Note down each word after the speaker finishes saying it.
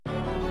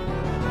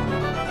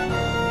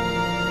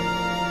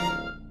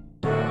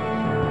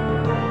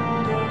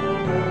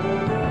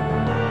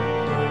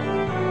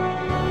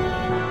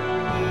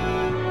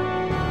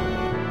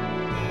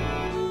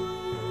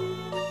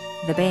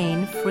the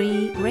Baen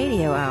Free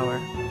Radio Hour.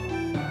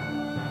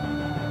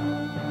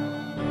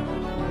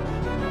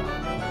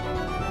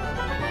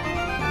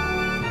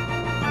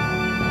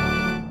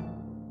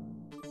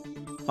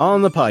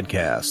 On the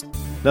podcast,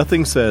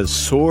 nothing says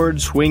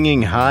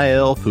sword-swinging high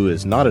elf who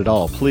is not at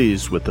all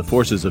pleased with the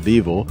forces of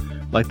evil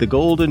like the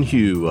golden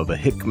hue of a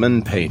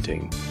Hickman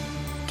painting.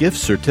 Gift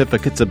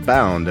certificates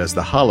abound as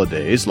the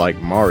holidays,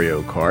 like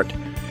Mario Kart,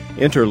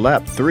 enter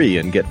lap 3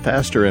 and get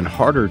faster and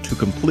harder to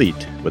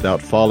complete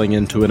without falling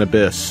into an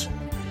abyss.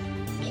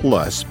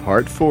 Plus,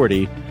 part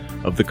 40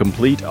 of the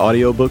complete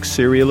audiobook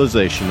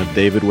serialization of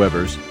David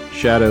Weber's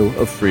Shadow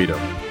of Freedom.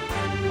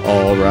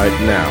 All right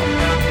now.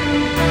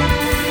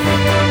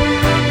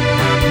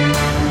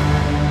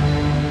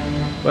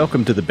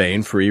 Welcome to the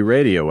Baen Free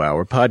Radio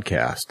Hour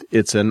podcast.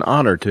 It's an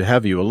honor to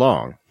have you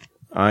along.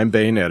 I'm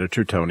Baen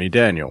editor Tony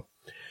Daniel.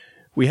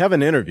 We have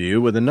an interview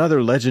with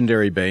another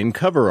legendary Baen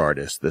cover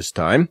artist this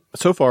time.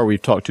 So far,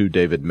 we've talked to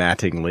David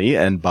Mattingly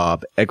and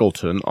Bob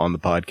Eggleton on the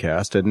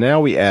podcast, and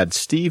now we add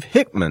Steve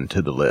Hickman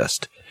to the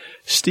list.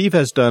 Steve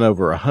has done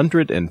over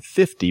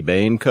 150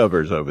 Baen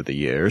covers over the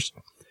years.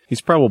 He's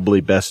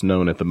probably best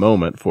known at the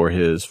moment for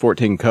his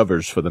 14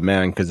 covers for the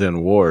Man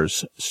Kazin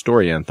Wars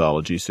story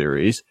anthology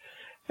series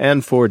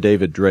and for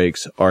David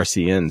Drake's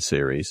RCN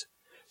series.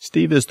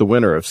 Steve is the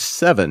winner of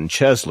 7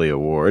 Chesley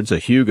Awards, a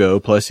Hugo,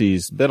 plus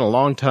he's been a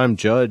longtime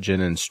judge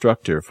and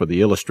instructor for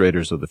the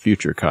Illustrators of the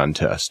Future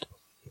contest.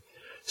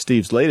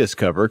 Steve's latest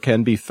cover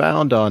can be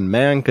found on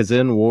Man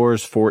Kazin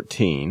Wars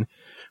 14,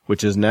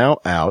 which is now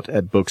out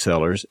at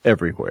booksellers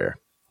everywhere.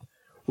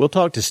 We'll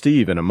talk to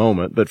Steve in a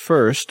moment, but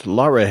first,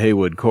 Laura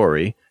Haywood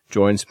Corey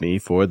joins me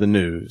for the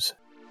news.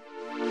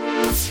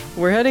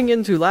 We're heading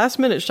into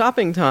last-minute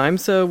shopping time,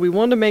 so we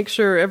want to make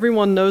sure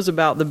everyone knows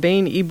about the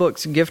Baen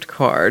eBooks gift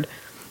card.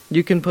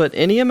 You can put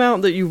any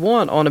amount that you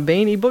want on a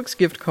Baen eBooks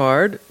gift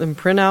card and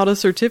print out a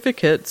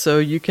certificate so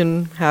you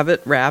can have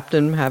it wrapped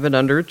and have it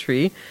under a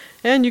tree,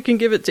 and you can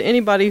give it to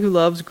anybody who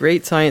loves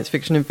great science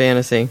fiction and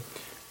fantasy.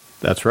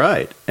 That's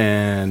right,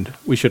 and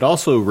we should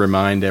also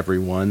remind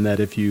everyone that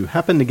if you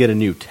happen to get a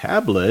new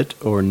tablet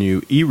or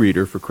new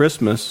e-reader for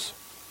Christmas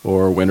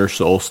or winter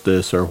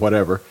solstice or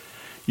whatever,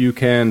 you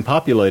can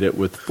populate it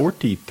with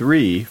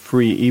 43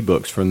 free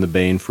ebooks from the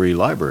Baen Free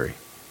Library.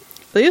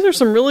 These are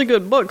some really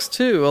good books,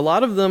 too. A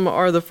lot of them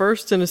are the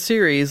first in a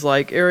series,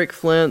 like Eric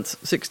Flint's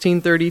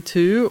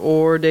 1632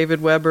 or David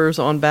Weber's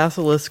On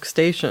Basilisk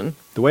Station.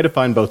 The way to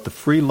find both the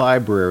free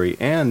library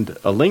and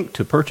a link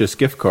to purchase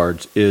gift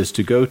cards is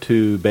to go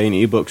to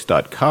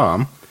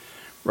baenebooks.com.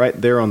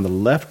 Right there on the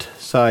left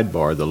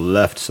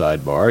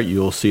sidebar,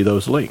 you'll see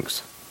those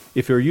links.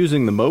 If you're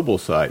using the mobile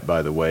site,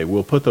 by the way,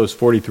 we'll put those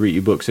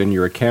 43 ebooks in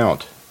your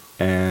account,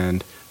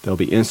 and they'll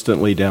be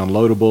instantly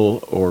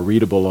downloadable or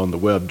readable on the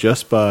web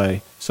just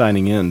by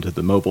signing in to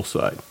the mobile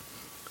site.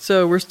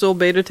 So we're still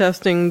beta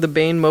testing the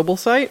Baen mobile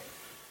site?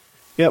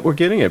 Yeah, we're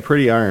getting it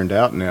pretty ironed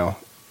out now.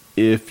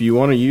 If you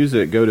want to use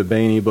it, go to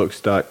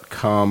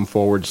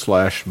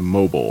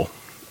baenebooks.com/mobile.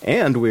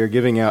 And we are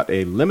giving out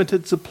a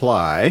limited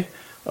supply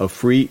of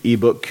free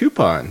ebook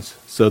coupons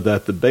so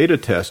that the beta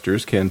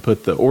testers can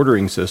put the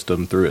ordering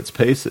system through its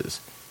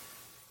paces.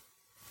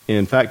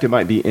 In fact, it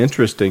might be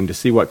interesting to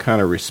see what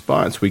kind of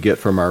response we get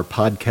from our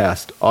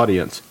podcast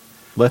audience.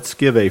 Let's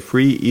give a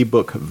free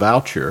ebook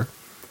voucher,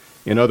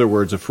 in other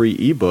words, a free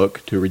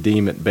ebook to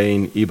redeem at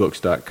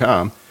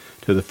baenebooks.com,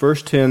 to the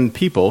first 10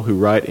 people who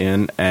write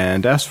in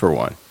and ask for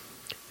one.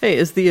 Hey,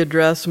 is the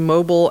address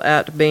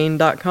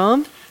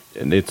mobile@baen.com?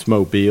 And it's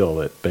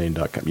mobile at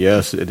baen.com.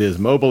 Yes, it is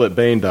mobile at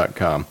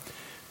baen.com.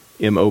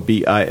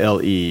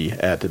 MOBILE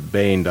at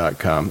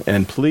baen.com.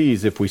 And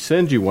please, if we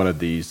send you one of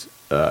these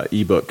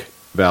ebook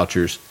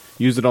vouchers,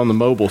 use it on the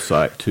mobile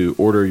site to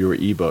order your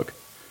ebook.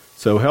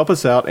 So help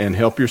us out and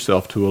help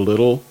yourself to a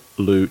little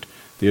loot.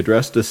 The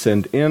address to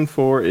send in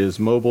for is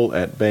mobile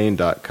at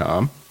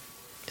baen.com.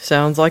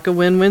 Sounds like a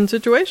win-win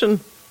situation.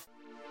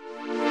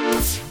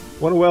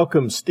 Want to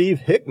welcome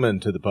Steve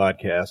Hickman to the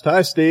podcast.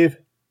 Hi, Steve.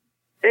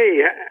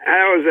 Hey,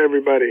 how's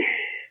everybody?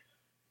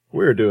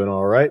 We're doing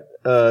all right.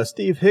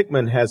 Steve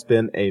Hickman has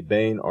been a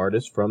Baen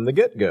artist from the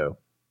get-go.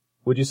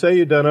 Would you say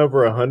you've done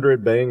over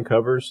 100 Baen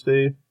covers,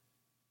 Steve?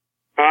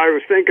 I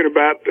was thinking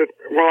about that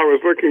while I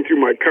was looking through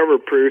my cover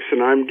proofs, and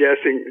I'm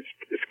guessing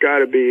it's got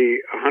to be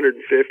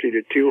 150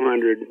 to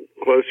 200,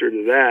 closer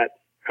to that,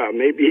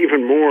 maybe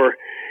even more.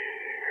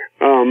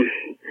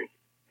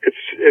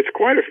 It's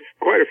quite a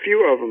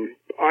few of them.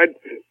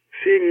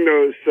 Seeing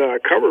those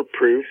cover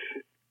proofs,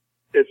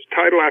 it's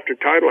title after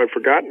title I've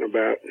forgotten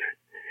about.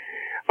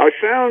 I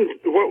found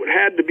what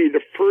had to be the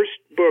first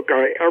book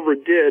I ever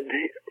did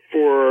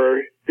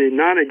for the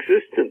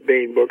non-existent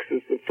Baen books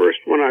is the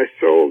first one I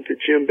sold to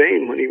Jim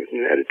Baen when he was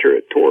an editor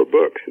at Tor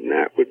Books, and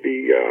that would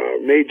be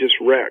Magus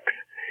Rex.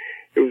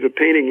 It was a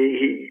painting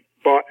he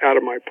bought out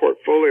of my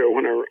portfolio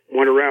when I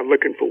went around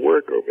looking for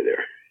work over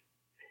there.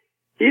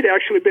 He'd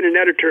actually been an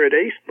editor at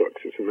Ace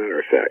Books, as a matter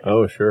of fact.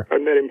 Oh, sure. I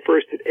met him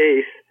first at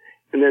Ace,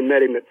 and then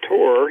met him at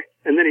Tor,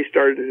 and then he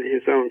started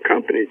his own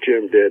company,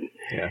 Jim did.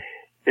 Yeah.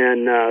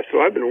 And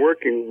so I've been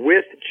working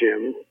with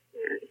Jim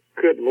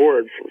good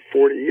Lord, for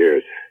 40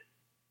 years.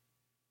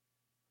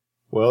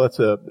 Well,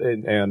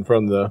 and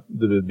from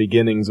the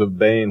beginnings of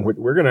Baen,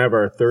 we're going to have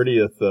our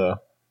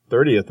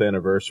 30th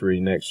anniversary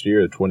next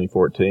year,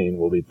 2014.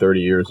 Will be 30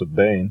 years of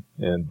Baen,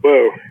 and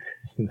Whoa.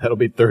 that'll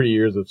be 30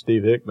 years of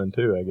Steve Hickman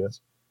too, I guess.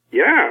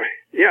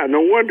 Yeah,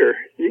 no wonder.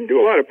 You can do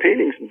a lot of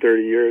paintings in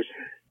 30 years.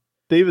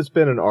 Steve has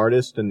been an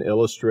artist and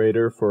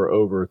illustrator for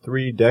over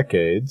 3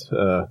 decades,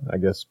 I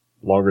guess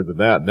longer than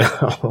that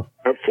now.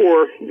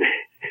 4.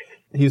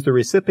 He's the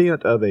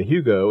recipient of a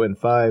Hugo and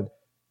 5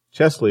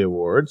 Chesley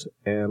Awards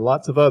and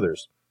lots of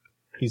others.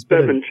 He's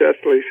been 7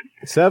 Chesleys.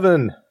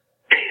 7!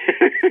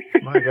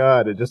 My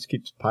God, it just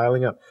keeps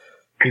piling up.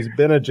 He's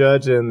been a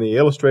judge in the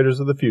Illustrators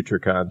of the Future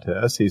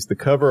contest. He's the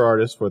cover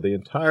artist for the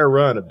entire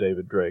run of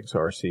David Drake's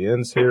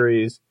RCN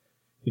series.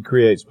 He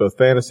creates both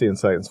fantasy and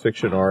science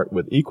fiction art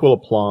with equal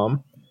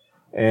aplomb.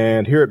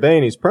 And here at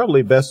Baen, he's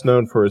probably best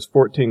known for his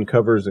 14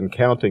 covers and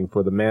counting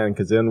for the Man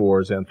Kazin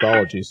Wars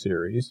anthology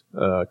series,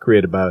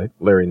 created by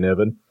Larry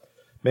Niven.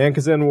 Man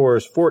Kazin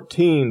Wars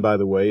 14, by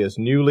the way, is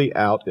newly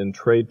out in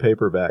trade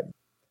paperback.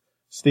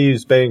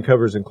 Steve's Baen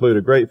covers include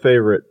a great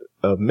favorite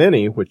of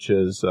many, which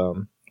is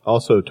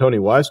also Tony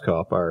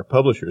Weiskopf, our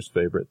publisher's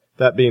favorite,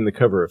 that being the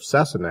cover of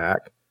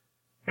Sassenach,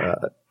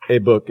 a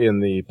book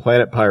in the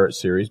Planet Pirate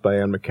series by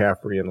Anne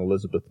McCaffrey and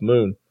Elizabeth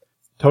Moon.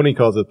 Tony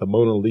calls it the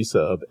Mona Lisa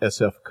of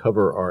SF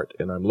cover art,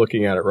 and I'm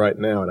looking at it right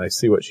now, and I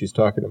see what she's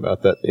talking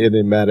about, that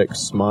enigmatic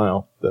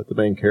smile that the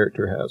main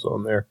character has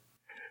on there.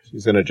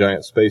 She's in a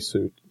giant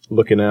spacesuit,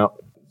 looking out.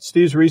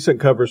 Steve's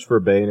recent covers for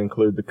Baen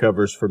include the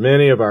covers for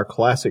many of our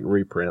classic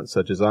reprints,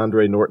 such as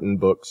Andre Norton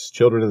books,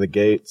 Children of the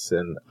Gates,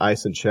 and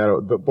Ice and Shadow.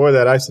 But boy,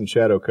 that Ice and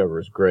Shadow cover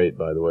is great,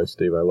 by the way,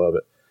 Steve. I love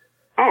it.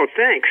 Oh,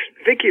 thanks.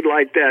 Vicky'd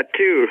like that,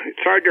 too.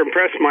 It's hard to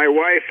impress my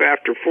wife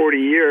after 40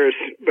 years,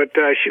 but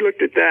she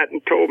looked at that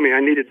and told me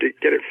I needed to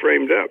get it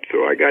framed up,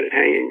 so I got it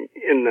hanging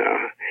in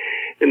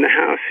the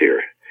house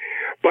here.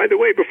 By the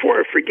way,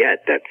 before I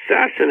forget, that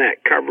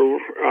Sassenach cover,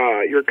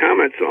 your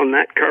comments on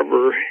that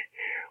cover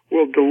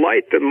will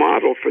delight the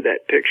model for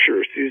that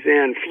picture,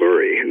 Suzanne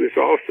Fleury, who has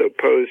also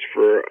posed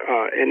for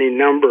any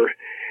number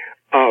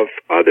of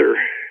other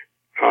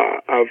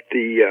of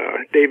the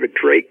David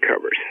Drake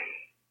covers.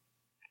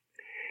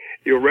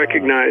 You'll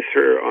recognize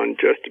her on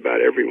just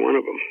about every one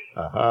of them.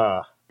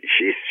 Aha.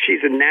 She's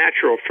a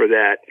natural for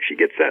that. She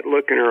gets that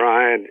look in her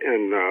eye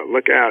and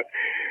look out.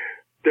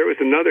 There was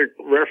another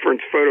reference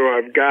photo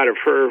I've got of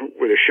her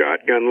with a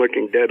shotgun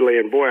looking deadly,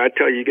 and boy, I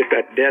tell you, you get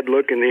that dead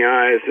look in the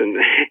eyes, and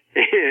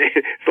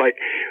it's like,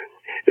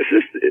 is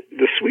this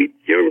the sweet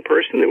young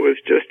person that was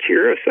just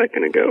here a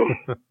second ago?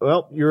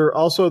 Well, you're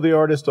also the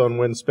artist on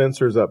Win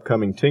Spencer's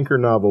upcoming Tinker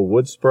novel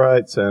Wood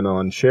Sprites, and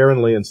on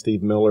Sharon Lee and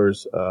Steve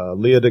Miller's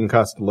Leodin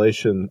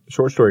Constellation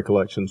short story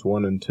collections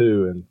 1 and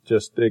 2, and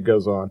just it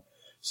goes on.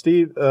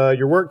 Steve,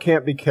 your work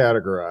can't be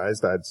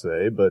categorized, I'd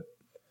say, but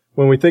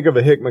when we think of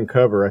a Hickman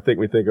cover, I think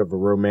we think of a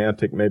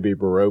romantic, maybe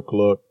Baroque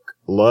look,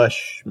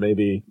 lush,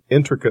 maybe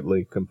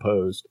intricately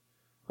composed.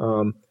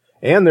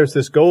 And there's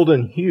this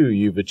golden hue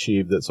you've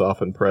achieved that's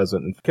often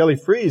present. And Kelly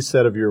Freas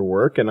said of your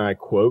work, and I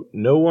quote,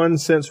 "No one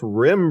since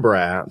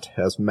Rembrandt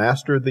has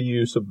mastered the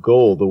use of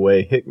gold the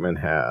way Hickman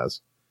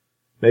has."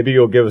 Maybe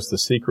you'll give us the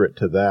secret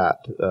to that.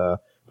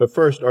 But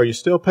first, are you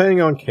still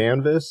painting on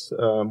canvas?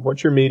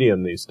 What's your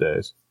medium these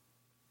days?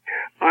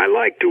 I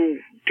like to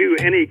do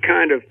any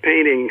kind of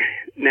painting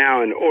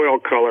now in oil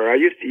color. I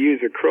used to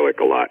use acrylic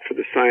a lot for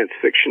the science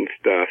fiction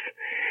stuff.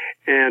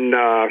 And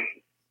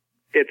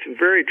it's a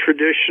very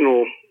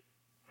traditional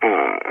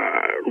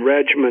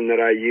regimen that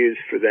I use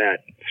for that.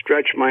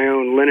 Stretch my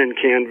own linen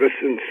canvas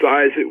and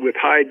size it with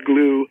hide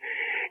glue,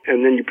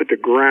 and then you put the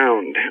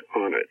ground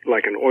on it,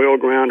 like an oil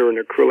ground or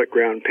an acrylic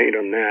ground paint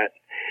on that.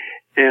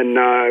 And,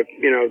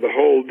 the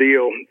whole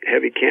deal,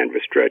 heavy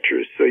canvas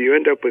stretchers. So you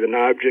end up with an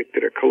object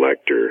that a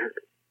collector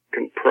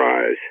can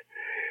prize.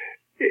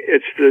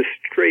 It's the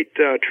straight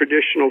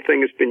traditional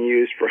thing that's been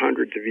used for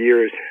hundreds of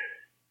years.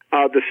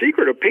 The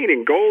secret of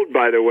painting gold,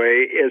 by the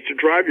way, is to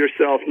drive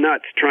yourself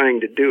nuts trying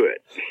to do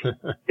it.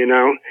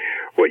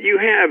 What you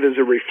have is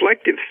a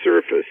reflective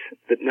surface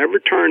that never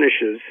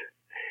tarnishes,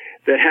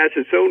 that has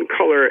its own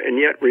color and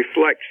yet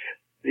reflects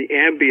the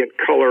ambient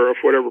color of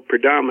whatever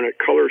predominant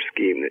color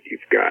scheme that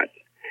you've got.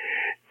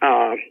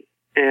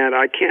 And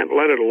I can't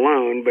let it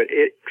alone, but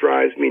it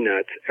drives me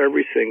nuts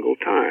every single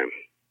time.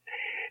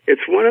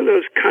 It's one of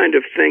those kind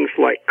of things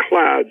like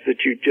clouds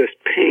that you just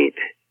paint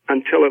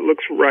until it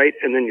looks right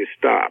and then you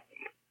stop.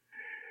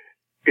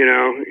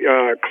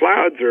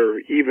 Clouds are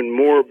even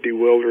more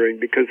bewildering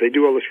because they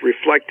do all this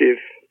reflective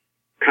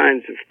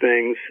kinds of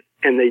things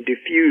and they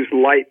diffuse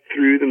light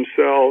through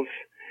themselves,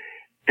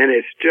 and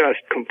it's just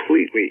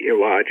completely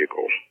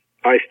illogical.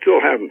 I still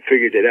haven't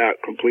figured it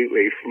out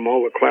completely from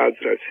all the clouds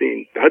that I've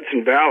seen. The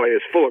Hudson Valley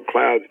is full of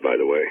clouds, by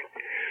the way.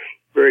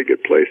 Very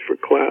good place for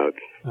clouds.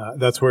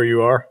 That's where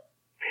you are?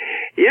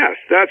 Yes,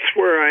 that's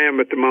where I am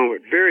at the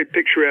moment. Very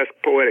picturesque,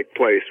 poetic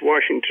place,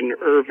 Washington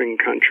Irving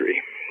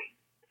country.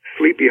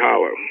 Sleepy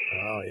Hollow.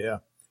 Oh, yeah.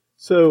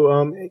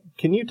 So,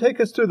 can you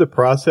take us through the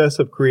process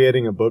of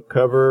creating a book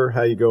cover,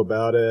 how you go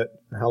about it,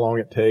 how long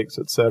it takes,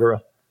 etc.?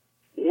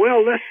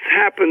 Well, this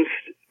happens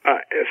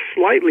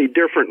slightly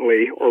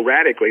differently or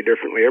radically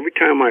differently every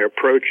time I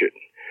approach it.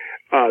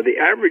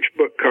 The average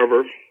book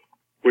cover,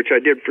 which I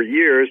did for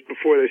years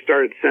before they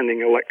started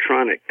sending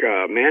electronic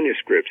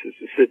manuscripts, is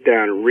to sit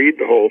down and read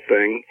the whole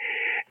thing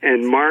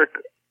and mark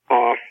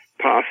off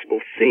possible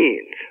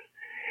scenes.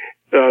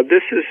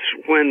 This is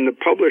when the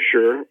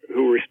publisher,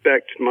 who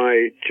respects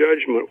my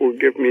judgment, will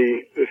give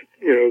me this,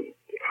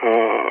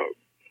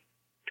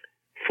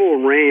 full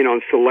rein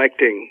on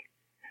selecting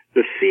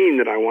the scene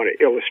that I want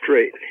to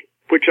illustrate,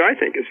 which I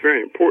think is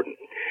very important.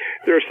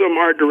 There are some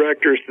art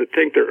directors that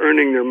think they're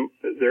earning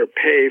their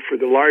pay for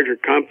the larger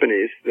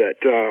companies that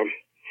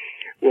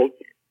will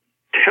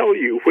tell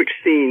you which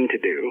scene to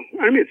do.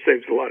 I mean, it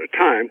saves a lot of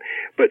time,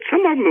 but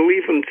some of them will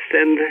even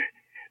send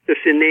this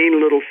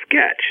inane little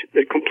sketch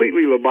that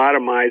completely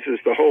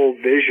lobotomizes the whole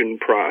vision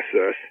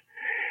process.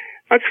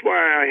 That's why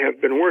I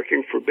have been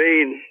working for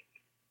Baen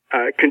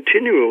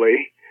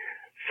continually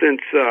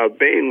since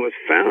Baen was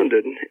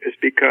founded, is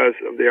because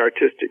of the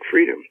artistic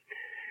freedom.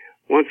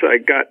 Once I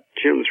got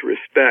Jim's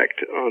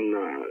respect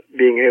on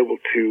being able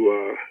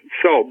to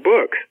sell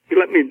books, he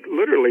let me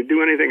literally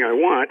do anything I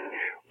want,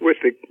 with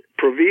the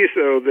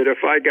proviso that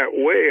if I got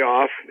way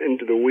off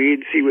into the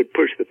weeds, he would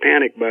push the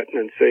panic button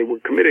and say, "We're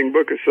committing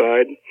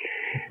bookicide,"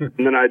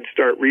 and then I'd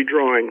start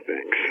redrawing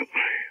things.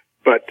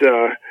 But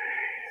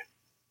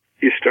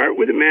you start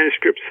with a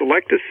manuscript,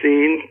 select a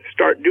scene,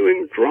 start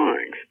doing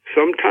drawings.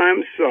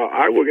 Sometimes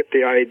I will get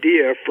the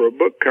idea for a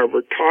book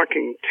cover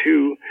talking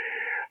to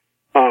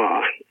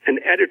an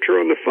editor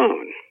on the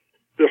phone.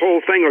 The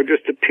whole thing will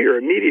just appear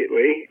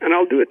immediately, and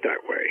I'll do it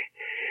that way.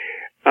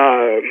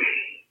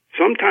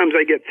 Sometimes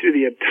I get through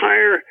the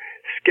entire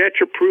sketch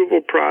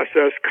approval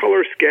process,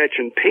 color sketch,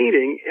 and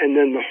painting, and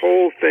then the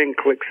whole thing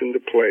clicks into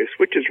place,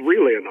 which is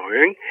really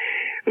annoying.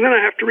 And then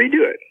I have to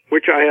redo it,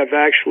 which I have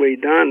actually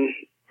done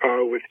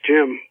with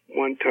Jim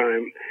one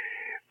time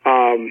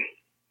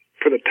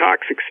for the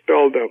Toxic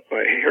Spell Dump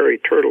by Harry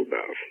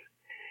Turtledove.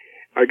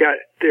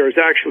 There's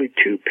actually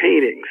two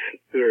paintings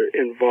that are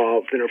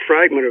involved, and a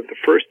fragment of the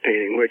first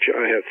painting, which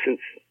I have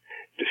since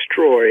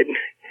destroyed,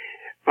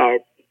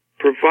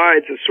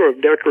 provides a sort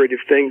of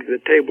decorative thing to the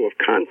table of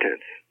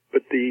contents.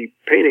 But the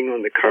painting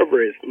on the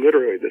cover is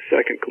literally the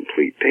second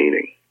complete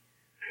painting.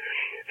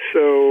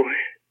 So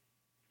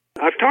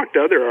I've talked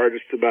to other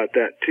artists about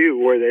that too,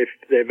 where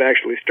they've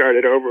actually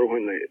started over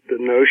when the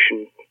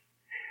notion,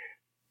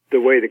 the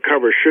way the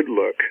cover should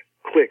look,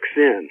 clicks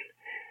in.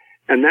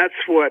 And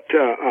that's what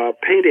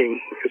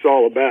painting is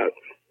all about.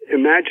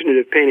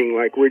 Imaginative painting,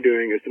 like we're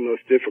doing, is the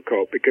most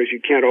difficult because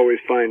you can't always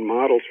find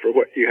models for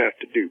what you have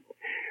to do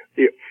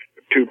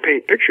to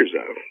paint pictures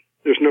of.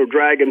 There's no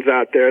dragons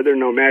out there. There are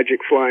no magic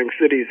flying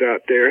cities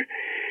out there.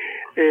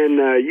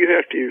 And you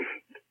have to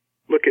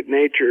look at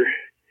nature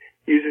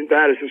using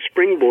that as a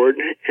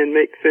springboard and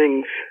make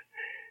things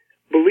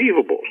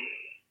believable.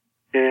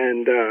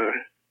 And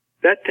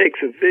that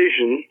takes a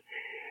vision.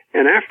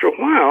 And after a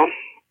while,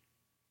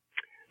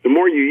 the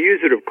more you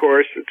use it, of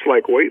course, it's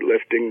like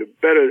weightlifting.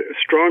 The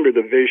stronger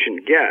the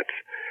vision gets.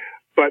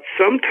 But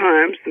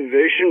sometimes the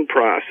vision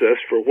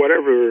process, for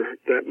whatever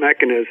that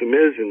mechanism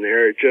is in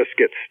there, it just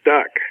gets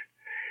stuck.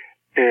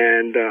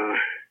 And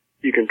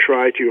you can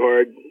try too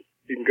hard.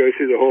 You can go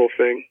through the whole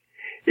thing.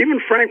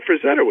 Even Frank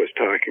Frazetta was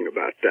talking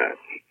about that.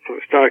 I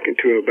was talking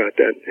to him about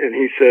that, and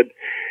he said,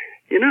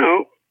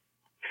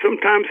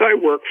 sometimes I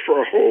work for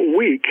a whole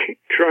week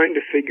trying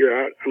to figure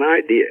out an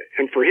idea.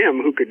 And for him,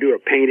 who could do a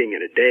painting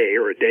in a day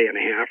or a day and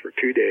a half or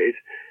 2 days,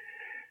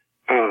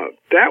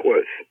 that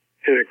was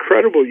an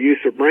incredible use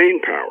of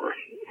brain power.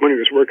 When he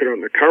was working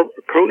on the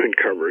Conan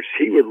covers,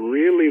 he would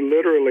really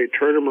literally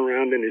turn them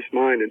around in his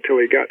mind until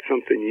he got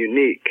something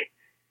unique.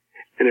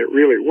 And it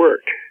really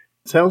worked.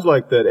 It sounds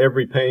like that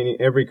every painting,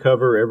 every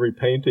cover, every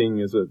painting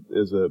is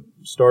a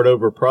start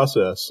over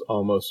process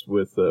almost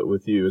with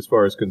you as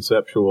far as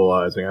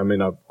conceptualizing. I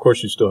mean, of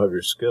course, you still have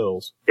your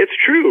skills. It's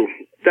true.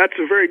 That's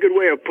a very good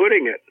way of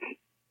putting it.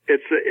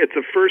 It's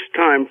a first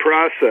time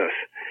process,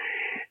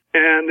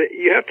 and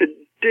you have to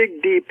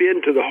dig deep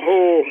into the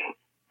whole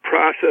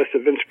process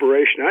of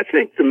inspiration. I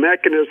think the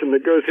mechanism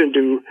that goes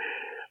into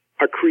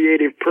a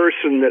creative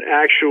person that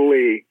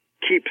actually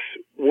keeps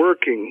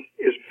working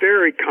is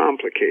very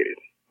complicated.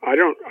 I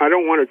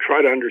don't want to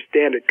try to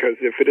understand it, because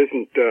if it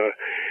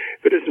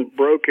isn't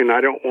broken,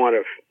 I don't want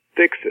to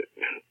fix it,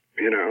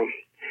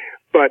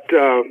 But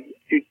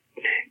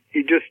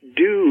you just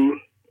do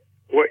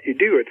what you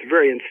do. It's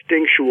very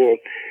instinctual,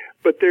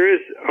 but there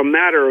is a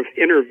matter of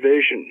inner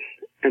vision,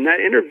 and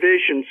that inner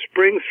vision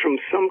springs from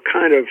some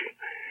kind of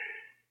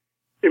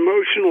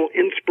emotional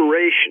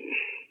inspiration,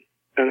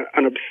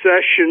 an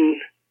obsession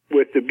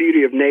with the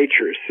beauty of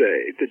nature,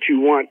 say, that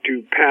you want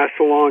to pass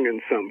along in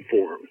some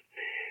form.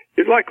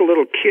 It's like a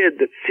little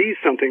kid that sees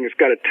something that's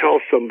got to tell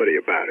somebody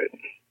about it.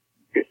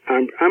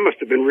 I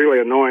must have been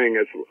really annoying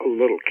as a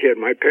little kid.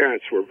 My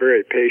parents were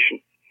very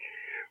patient.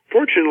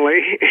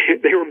 fortunately,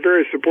 they were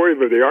very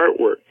supportive of the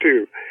artwork,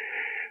 too.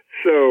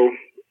 So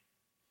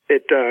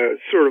it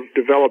sort of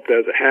developed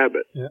as a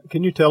habit. Yeah.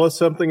 Can you tell us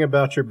something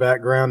about your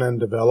background and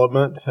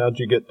development? How'd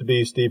you get to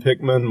be Steve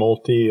Hickman,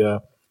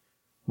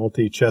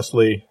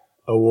 multi-Chesley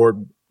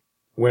Award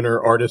winner,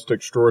 artist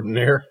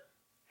extraordinaire?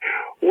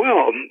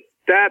 Well,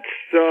 that's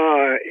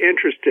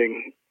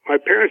interesting. My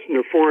parents in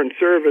the Foreign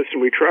Service,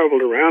 and we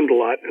traveled around a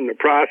lot. In the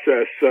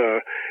process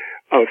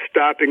of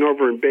stopping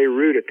over in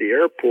Beirut at the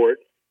airport,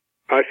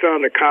 I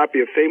found a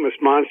copy of Famous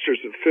Monsters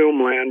of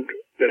Filmland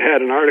that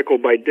had an article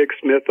by Dick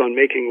Smith on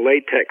making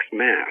latex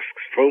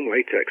masks, foam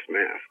latex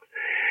masks.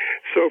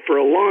 So for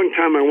a long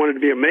time, I wanted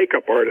to be a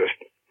makeup artist.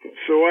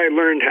 So I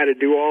learned how to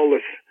do all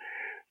this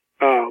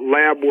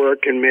lab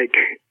work and make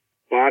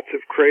lots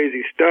of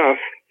crazy stuff,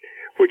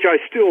 which I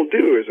still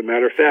do, as a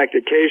matter of fact,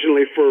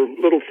 occasionally for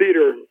little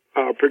theater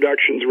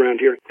productions around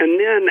here. And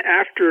then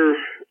after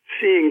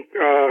seeing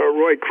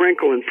Roy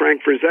Krinkle and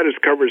Frank Frazetta's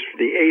covers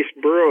for the Ace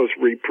Burroughs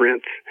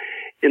reprints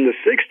in the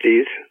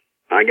 60s,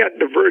 I got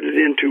diverted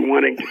into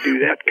wanting to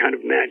do that kind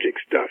of magic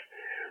stuff.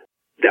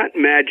 That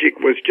magic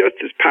was just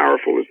as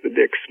powerful as the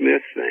Dick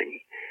Smith thing.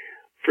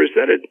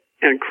 Frazetta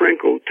and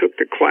Krinkle took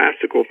the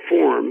classical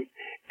form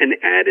and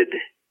added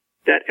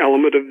that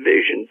element of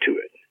vision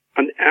to it,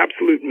 an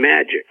absolute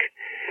magic.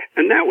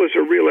 And that was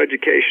a real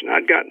education.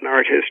 I'd gotten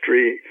art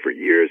history for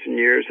years and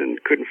years and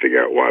couldn't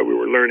figure out why we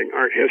were learning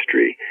art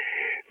history.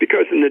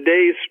 Because in the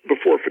days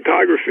before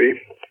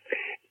photography,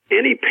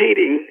 any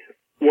painting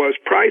was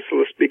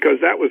priceless because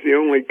that was the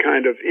only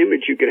kind of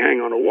image you could hang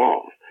on a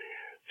wall.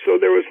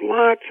 So there was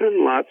lots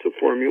and lots of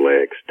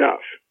formulaic stuff.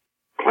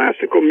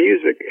 Classical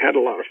music had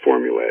a lot of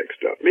formulaic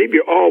stuff.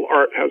 Maybe all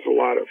art has a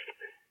lot of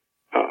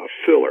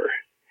filler.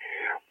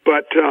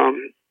 But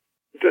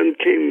then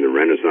came the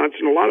Renaissance,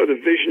 and a lot of the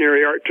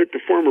visionary art took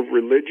the form of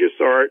religious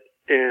art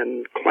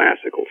and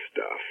classical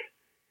stuff.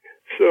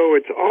 So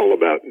it's all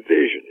about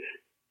vision.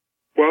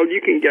 Well, you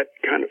can get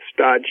kind of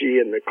stodgy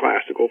in the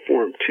classical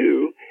form,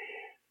 too.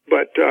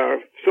 But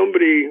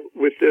somebody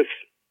with this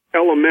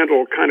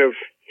elemental kind of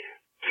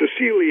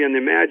Sicilian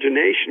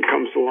imagination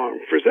comes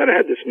along. Frazetta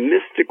had this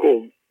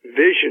mystical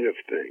vision of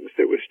things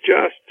that was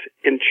just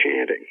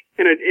enchanting.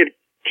 And it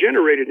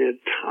generated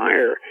an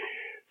entire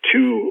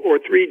 2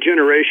 or 3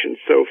 generations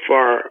so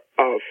far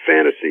of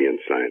fantasy and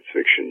science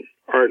fiction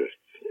artists,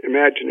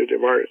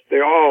 imaginative artists.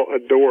 They all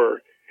adore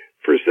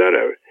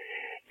Frazetta,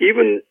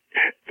 even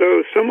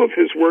though some of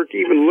his work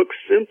even looks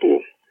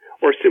simple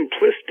or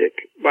simplistic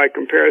by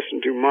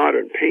comparison to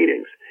modern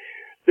paintings.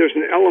 There's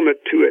an element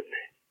to it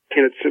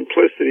in its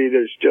simplicity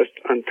that's just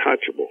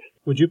untouchable.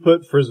 Would you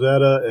put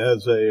Frazetta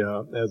as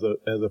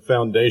a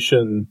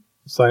foundation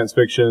science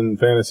fiction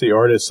fantasy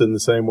artist in the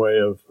same way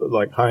of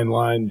like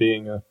Heinlein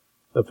being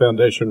a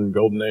foundation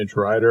Golden Age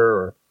writer?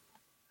 Or?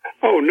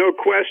 Oh, no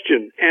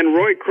question. And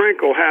Roy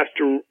Krinkle has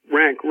to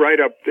rank right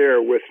up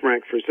there with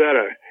Frank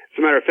Frazetta. As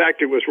a matter of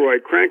fact, it was Roy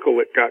Krinkle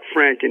that got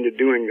Frank into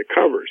doing the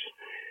covers.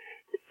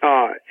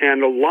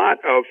 And a lot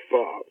of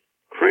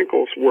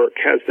Krinkle's work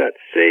has that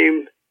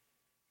same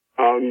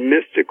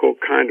mystical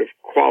kind of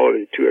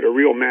quality to it, a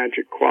real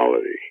magic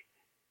quality.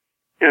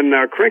 And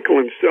Krinkle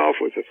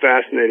himself was a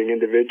fascinating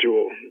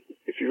individual.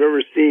 If you've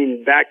ever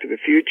seen Back to the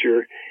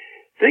Future,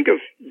 think of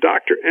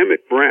Dr.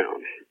 Emmett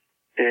Brown,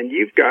 and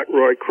you've got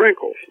Roy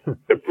Krinkle.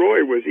 But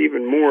Roy was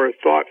even more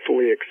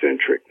thoughtfully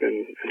eccentric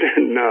than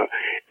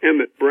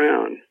Emmett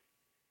Brown.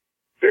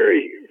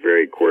 Very,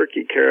 very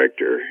quirky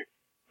character,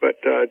 but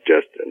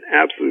just an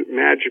absolute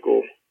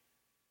magical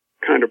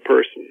kind of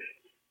person.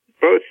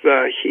 Both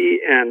he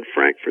and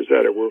Frank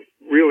Frazetta were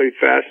really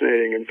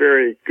fascinating and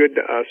very good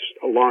to us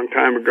a long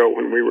time ago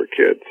when we were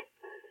kids.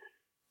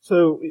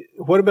 So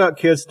what about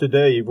kids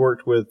today? You've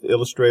worked with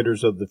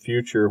illustrators of the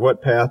future.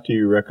 What path do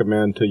you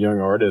recommend to young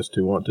artists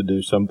who want to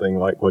do something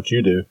like what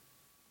you do?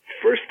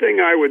 First thing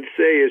I would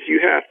say is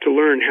you have to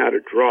learn how to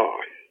draw.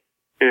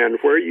 And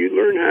where you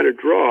learn how to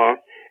draw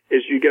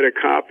is you get a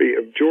copy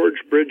of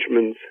George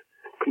Bridgman's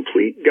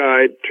Complete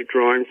Guide to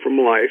Drawing from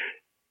Life,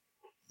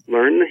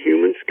 learn the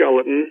human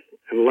skeleton,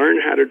 and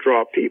learn how to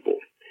draw people.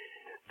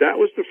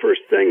 That was the first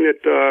thing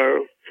that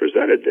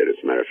Frazetta did, as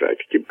a matter of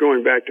fact. I keep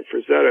going back to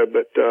Frazetta,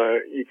 but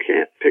you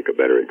can't pick a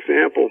better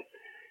example.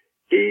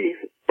 He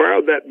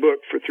borrowed that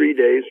book for 3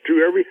 days,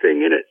 drew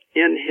everything in it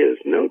in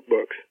his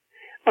notebooks.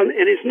 And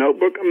his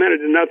notebook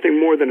amounted to nothing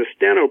more than a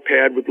steno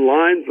pad with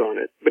lines on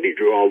it, but he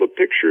drew all the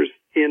pictures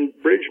in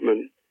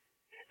Bridgman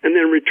and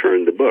then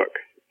returned the book.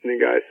 And the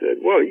guy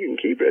said, well, you can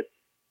keep it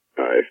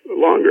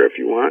longer if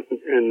you want.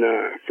 And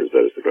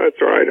Frazetta said,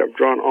 that's all right, I've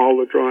drawn all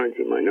the drawings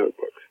in my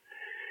notebooks.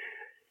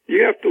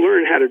 You have to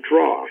learn how to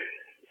draw.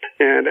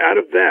 And out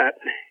of that,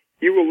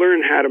 you will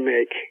learn how to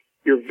make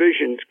your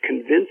visions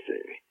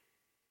convincing.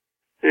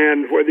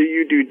 And whether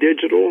you do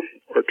digital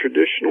or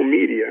traditional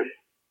media,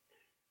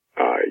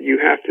 you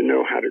have to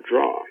know how to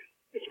draw.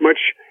 It's much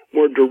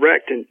more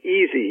direct and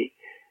easy.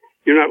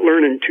 You're not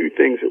learning 2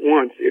 things at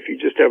once. If you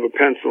just have a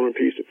pencil and a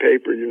piece of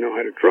paper, you know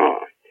how to draw.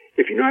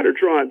 If you know how to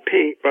draw and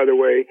paint, by the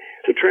way,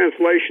 the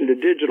translation to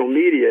digital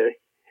media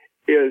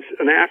is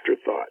an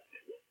afterthought.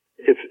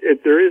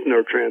 there is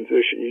no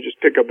transition. You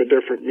just pick up a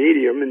different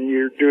medium and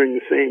you're doing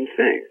the same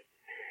thing.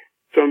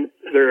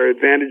 There are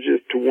advantages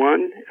to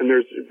one and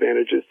there's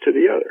advantages to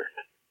the other.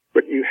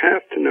 But you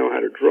have to know how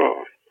to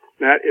draw.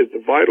 That is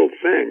the vital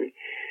thing.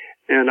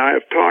 And I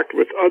have talked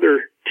with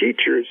other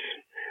teachers,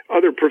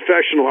 other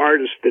professional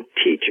artists that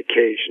teach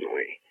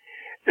occasionally.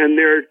 And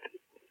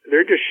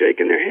they're just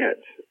shaking their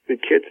heads. The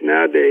kids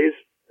nowadays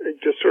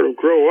just sort of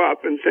grow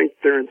up and think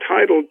they're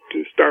entitled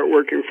to start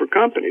working for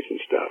companies and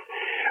stuff,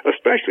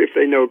 especially if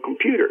they know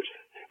computers.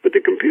 But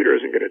the computer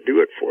isn't going to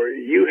do it for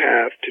you. You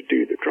have to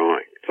do the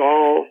drawing. It's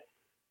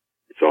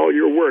all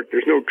your work.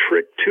 There's no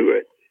trick to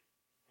it.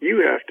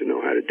 You have to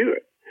know how to do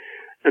it.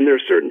 And there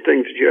are certain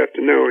things that you have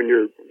to know in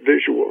your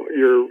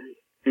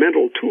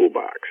mental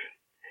toolbox.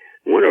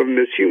 One of them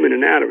is human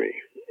anatomy.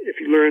 If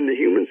you learn the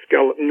human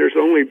skeleton, there's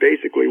only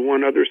basically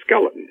one other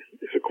skeleton.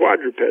 It's a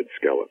quadruped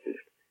skeleton.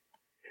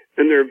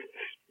 And there are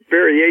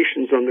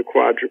variations on the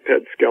quadruped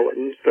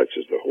skeleton, such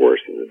as the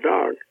horse and the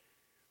dog.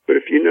 But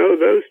if you know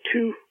those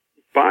two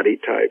body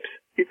types,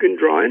 you can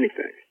draw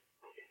anything.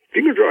 If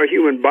you can draw a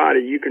human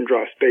body, you can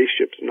draw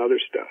spaceships and other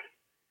stuff.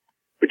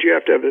 But you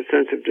have to have a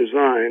sense of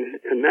design,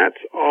 and that's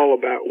all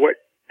about what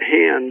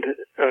hand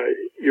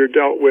you're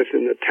dealt with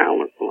in the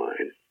talent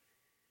line.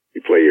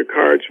 You play your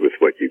cards with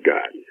what you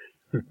got.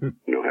 You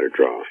know how to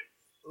draw.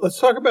 Let's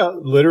talk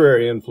about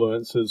literary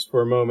influences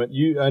for a moment.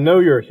 I know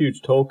you're a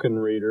huge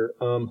Tolkien reader.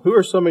 Who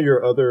are some of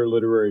your other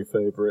literary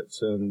favorites,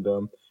 and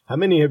how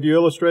many have you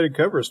illustrated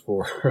covers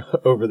for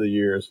over the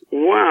years?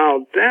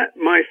 Wow,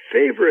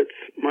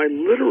 my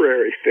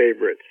literary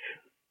favorites,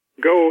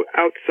 go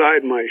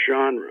outside my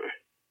genre.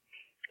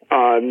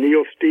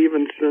 Neil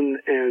Stevenson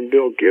and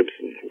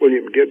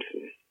William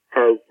Gibson,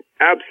 are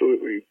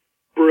absolutely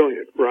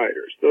brilliant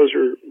writers. Those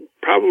are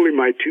probably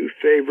my two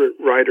favorite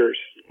writers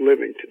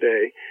living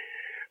today.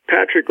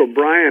 Patrick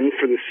O'Brien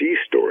for the sea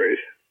stories,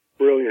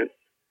 brilliant.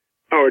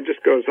 Oh, it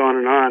just goes on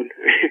and on.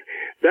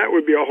 That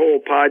would be a whole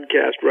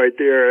podcast right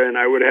there, and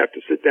I would have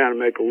to sit down and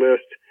make a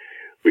list.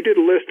 We did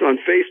a list on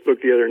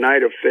Facebook the other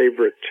night of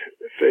favorite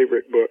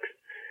books.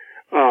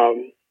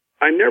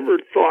 I never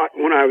thought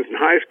when I was in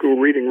high school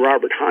reading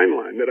Robert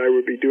Heinlein that I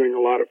would be doing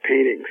a lot of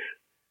paintings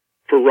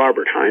for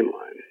Robert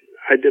Heinlein.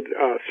 I did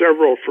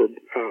several for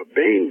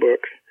Baen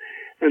books,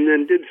 and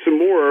then did some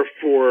more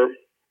for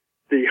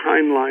the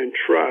Heinlein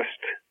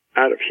Trust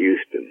out of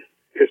Houston.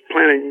 Is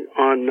planning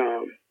on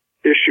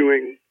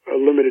issuing a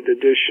limited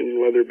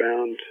edition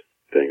leather-bound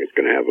thing. It's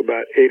going to have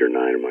about 8 or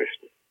 9 of my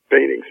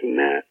paintings in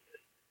that.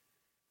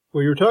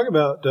 Well, you were talking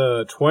about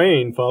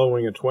Twain,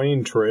 following a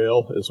Twain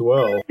trail as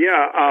well.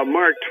 Yeah,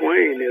 Mark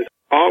Twain is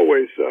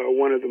always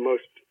one of the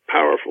most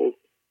powerful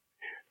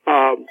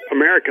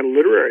American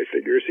literary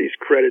figures. He's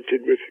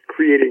credited with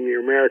creating the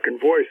American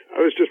voice.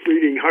 I was just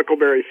reading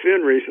Huckleberry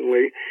Finn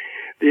recently.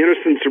 The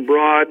Innocents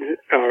Abroad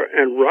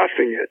and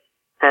Roughing It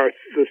are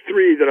the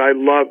three that I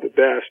love the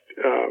best.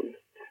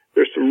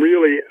 There's some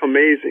really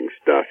amazing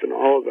stuff in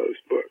all of those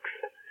books.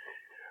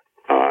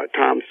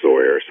 Tom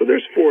Sawyer. So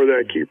there's 4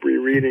 that I keep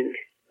rereading.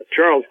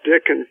 Charles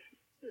Dickens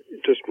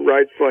just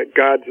writes like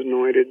God's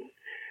anointed.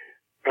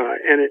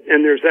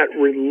 And there's that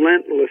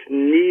relentless,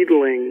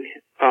 needling,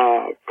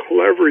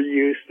 clever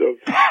use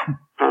of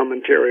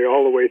commentary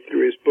all the way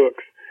through his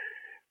books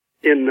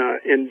in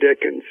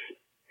Dickens.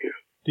 Yeah.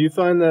 Do you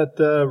find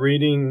that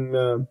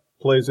reading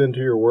plays into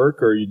your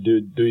work, or do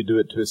you do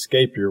it to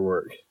escape your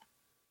work?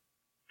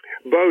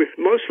 Both,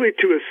 mostly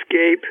to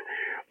escape,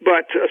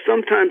 but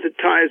sometimes it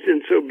ties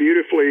in so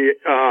beautifully.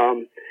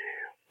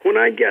 When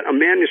I get a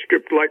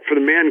manuscript like for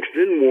the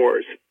Manx-Zin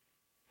Wars,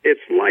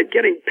 it's like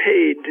getting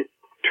paid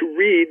to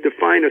read the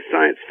finest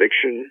science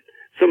fiction,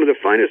 some of the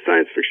finest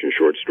science fiction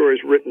short stories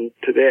written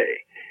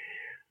today.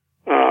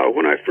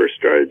 When I first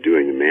started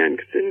doing the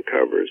Manx-Zin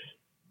covers,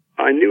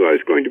 I knew I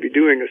was going to be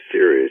doing a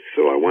series,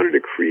 so I wanted to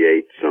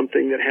create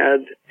something that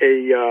had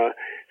a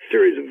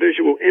series of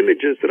visual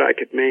images that I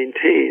could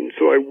maintain.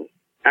 So I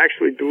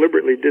actually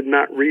deliberately did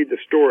not read the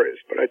stories,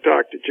 but I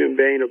talked to Jim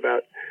Baen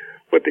about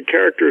what the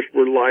characters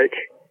were like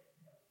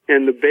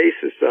and the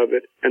basis of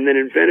it, and then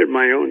invented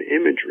my own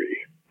imagery.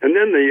 And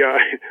then the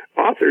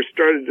authors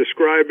started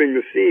describing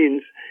the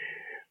scenes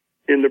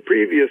in the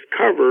previous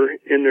cover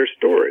in their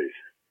stories.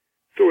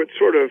 So it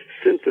sort of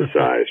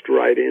synthesized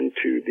right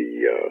into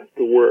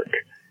the work.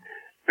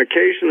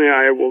 Occasionally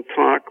I will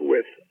talk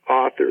with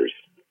authors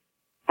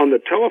on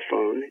the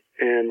telephone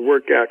and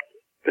work out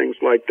things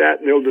like that,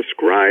 and they'll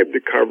describe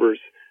the covers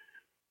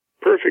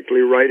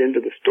perfectly right into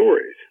the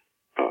stories.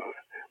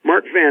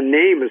 Mark Van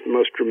Name is the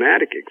most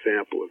dramatic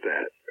example of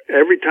that.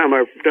 Every time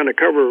I've done a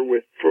cover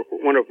for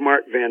one of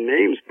Mark Van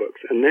Name's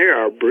books, and they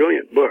are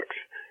brilliant books,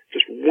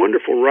 just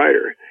wonderful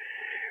writer,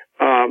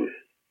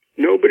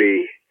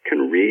 nobody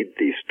can read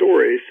these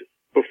stories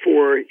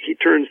before he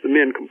turns them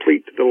in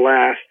complete to the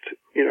last,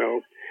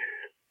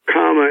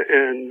 comma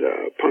and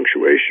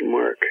punctuation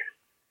mark.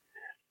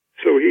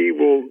 So he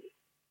will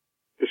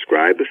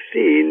describe a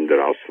scene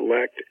that I'll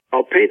select.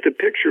 I'll paint the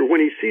picture.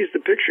 When he sees the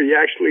picture, he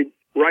actually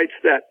writes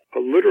that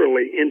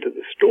literally into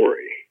the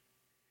story.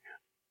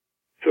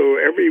 So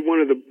every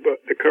one of the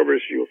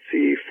covers you'll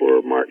see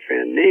for Mark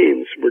Van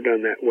Names were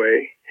done that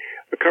way.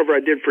 A cover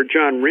I did for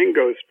John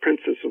Ringo's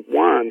Princess of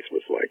Wands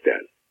was like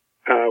that.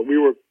 We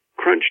were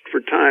crunched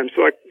for time,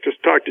 so I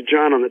just talked to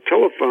John on the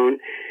telephone.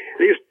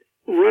 And he was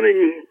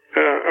running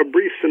a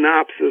brief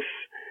synopsis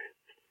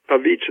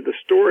of each of the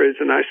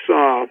stories, and I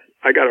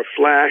got a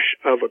flash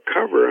of a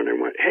cover, and I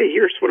went, hey,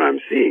 here's what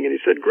I'm seeing. And he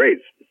said, great,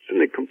 it's in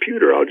the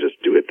computer, I'll just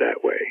do it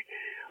that way.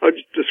 I'll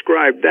just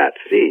describe that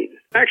scene.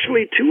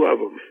 Actually, two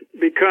of them,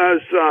 because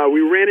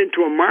we ran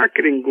into a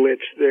marketing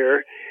glitch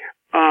there.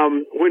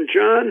 When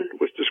John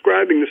was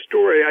describing the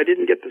story, I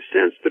didn't get the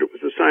sense that it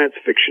was a science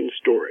fiction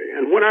story.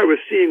 And what I was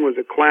seeing was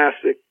a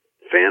classic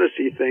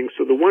fantasy thing.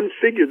 So the one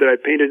figure that I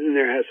painted in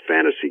there has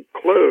fantasy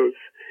clothes.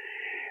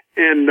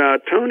 And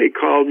Tony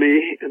called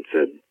me and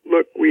said,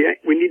 look, we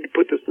need to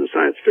put this in the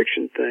science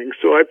fiction thing.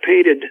 So I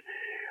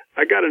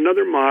got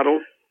another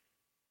model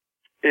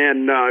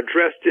and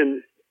dressed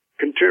in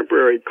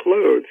contemporary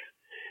clothes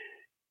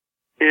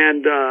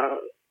and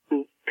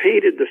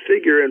painted the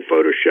figure and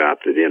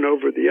photoshopped it in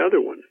over the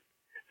other one.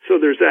 So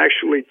there's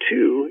actually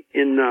two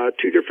in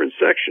two different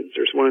sections.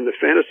 There's one in the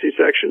fantasy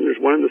section, there's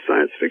one in the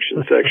science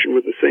fiction section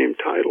with the same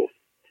title.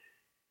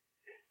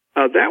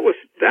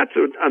 That's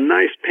a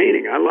nice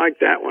painting. I like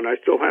that one. I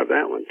still have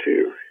that one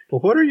too.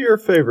 Well, what are your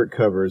favorite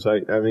covers?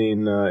 I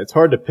mean, it's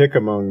hard to pick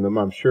among them,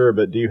 I'm sure,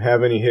 but do you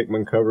have any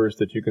Hickman covers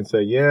that you can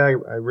say, yeah,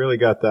 I really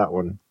got that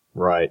one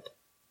right?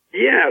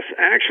 Yes,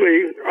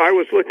 actually, I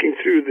was looking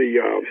through the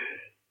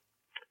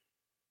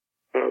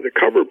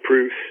cover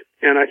proofs,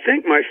 and I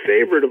think my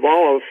favorite of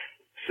all of,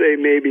 say,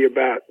 maybe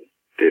about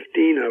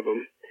 15 of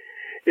them,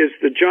 is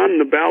the John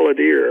the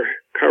Balladeer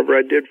cover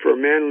I did for a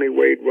Manly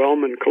Wade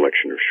Wellman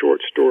collection of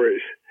short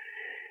stories.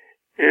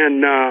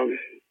 And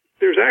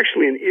there's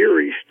actually an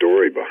eerie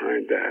story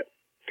behind that.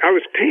 I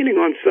was painting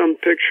on some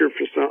picture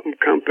for some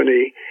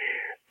company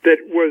that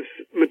was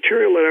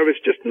material that I was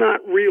just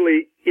not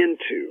really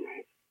into.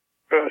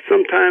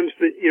 Sometimes,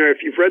 if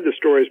you've read the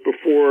stories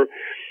before,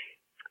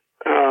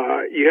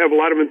 you have a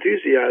lot of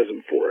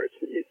enthusiasm for it.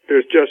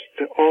 There's just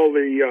all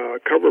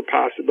the cover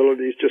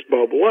possibilities just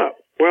bubble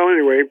up. Well,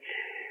 anyway,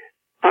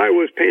 I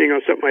was painting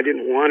on something I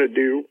didn't want to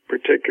do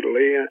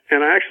particularly,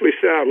 and I actually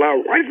said out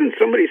loud, why doesn't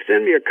somebody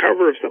send me a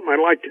cover of something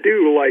I'd like to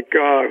do, like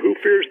Who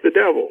Fears the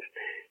Devil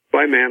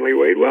by Manly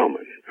Wade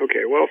Wellman?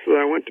 Okay, well, so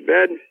I went to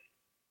bed,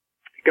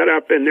 got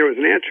up, and there was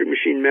an answering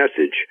machine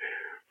message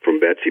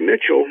from Betsy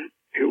Mitchell,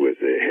 who was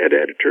the head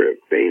editor of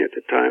Baen at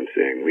the time,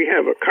 saying, we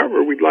have a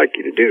cover we'd like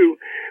you to do.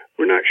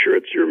 We're not sure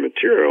it's your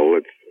material.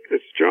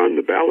 It's John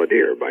the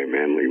Balladeer by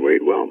Manly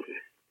Wade Wellman.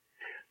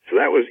 So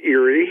that was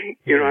eerie.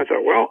 I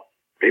thought, well,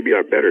 maybe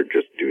I better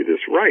just do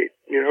this right.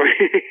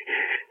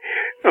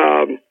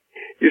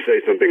 You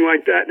say something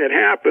like that and it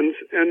happens,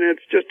 and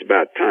it's just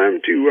about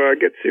time to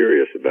get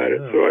serious about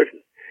it. So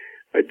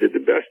I did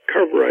the best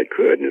cover I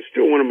could, and it's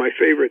still one of my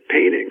favorite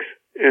paintings.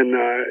 And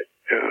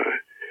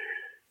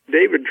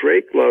David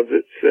Drake loves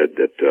it,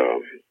 said that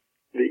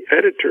the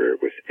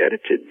editor was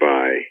edited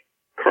by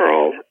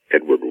Carl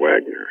Edward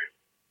Wagner.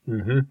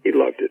 Mm-hmm. He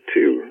loved it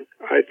too.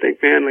 I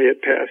think Manly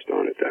had passed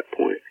on at that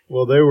point.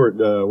 Well, they were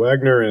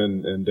Wagner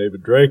and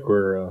David Drake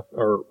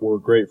were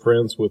great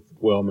friends with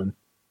Wellman.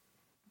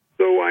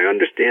 So I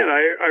understand.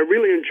 I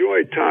really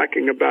enjoyed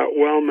talking about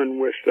Wellman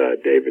with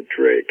David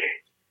Drake.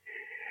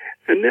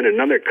 And then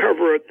another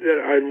cover that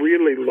I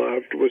really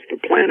loved was the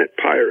Planet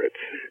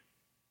Pirates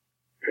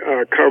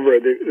cover,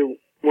 the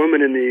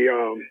woman in the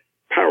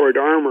powered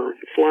armor,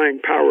 flying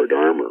powered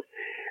armor.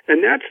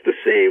 And that's the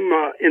same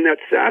in that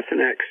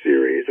Sassenach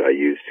series. I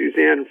used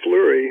Suzanne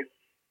Fleury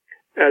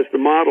as the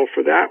model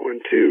for that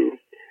one, too.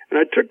 And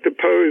I took the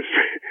pose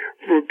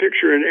from a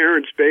picture in Air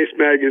and Space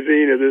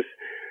magazine of this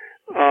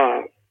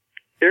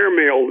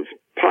airmail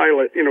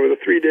pilot, with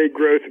a 3-day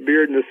growth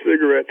beard and a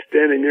cigarette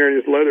standing there in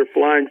his leather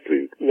flying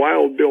suit,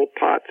 Wild Bill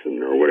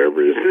Potson, or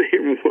whatever his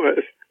name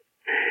was.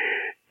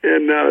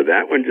 And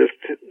that one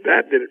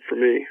that did it for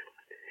me.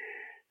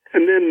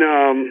 And then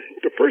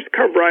the first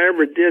cover I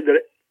ever did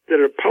that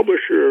a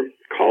publisher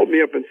called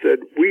me up and said,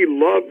 we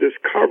love this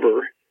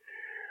cover,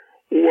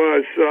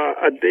 was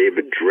a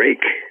David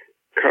Drake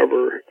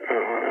cover.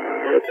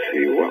 Let's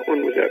see, what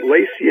one was that?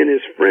 Lacey and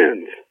His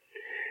Friends.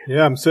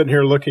 Yeah, I'm sitting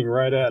here looking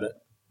right at it.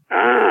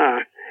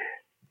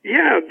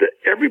 Yeah,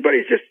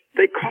 everybody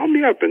they called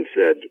me up and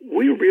said,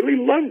 we really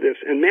love this.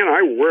 And man,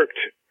 I worked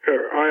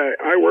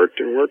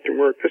and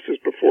worked. This was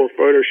before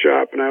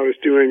Photoshop, and I was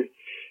doing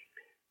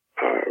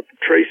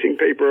tracing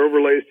paper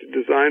overlays to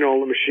design all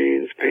the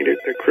machines, painted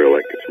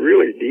acrylic. It's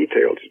really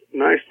detailed.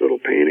 Nice little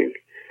painting.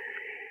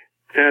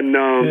 And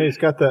yeah,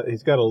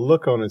 he's got a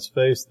look on his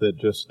face that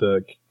just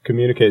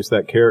communicates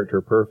that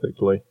character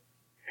perfectly.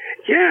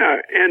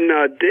 Yeah,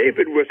 and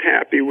David was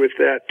happy with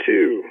that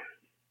too.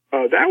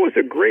 That was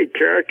a great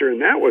character,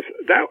 and I was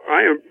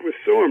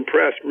so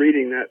impressed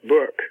reading that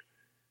book.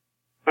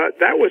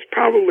 That was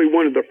probably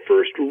one of the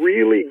first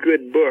really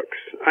good books.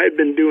 I had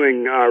been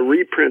doing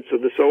reprints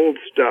of this old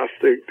stuff,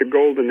 the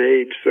Golden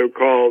Age,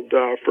 so-called,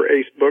 for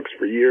Ace Books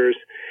for years.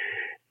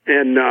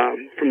 and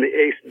from the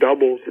Ace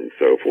doubles and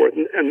so forth.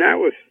 And that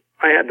was,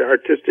 I had the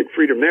artistic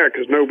freedom there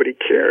because nobody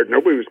cared.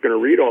 Nobody was going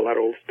to read all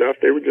that old stuff.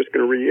 They were just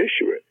going to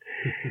reissue it.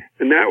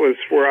 And that was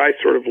where I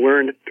sort of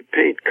learned to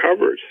paint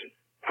covers.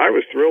 I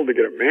was thrilled to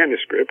get a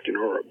manuscript,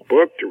 or a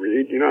book to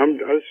read.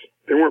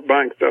 They weren't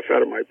buying stuff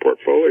out of my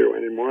portfolio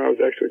anymore. I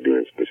was actually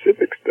doing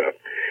specific stuff.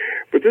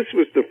 But this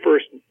was the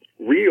first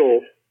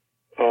real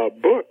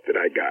book that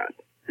I got.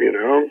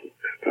 I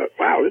thought,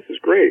 wow, this is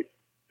great.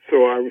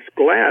 So I was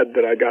glad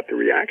that I got the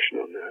reaction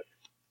on that.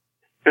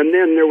 And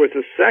then there was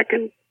a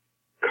second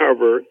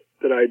cover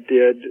that I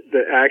did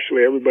that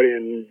actually everybody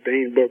in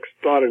Baen Books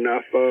thought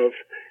enough of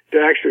to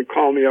actually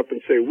call me up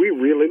and say, we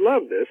really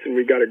love this. And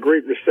we got a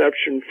great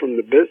reception from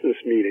the business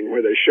meeting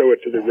where they show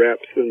it to the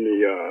reps and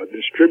the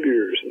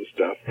distributors and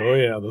stuff. Oh,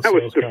 yeah. That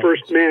was the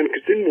first Man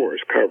Kazin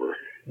Wars cover.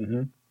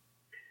 Mm-hmm.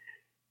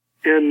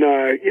 And,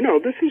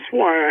 this is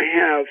why I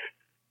have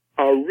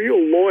a real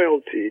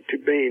loyalty to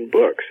Baen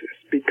Books,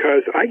 is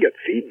because I get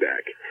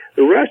feedback.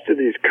 The rest of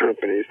these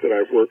companies that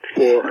I've worked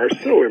for are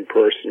so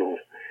impersonal.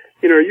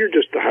 You're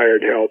just the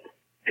hired help.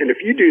 And if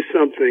you do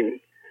something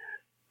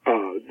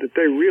that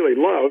they really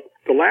love,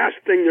 the last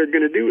thing they're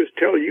going to do is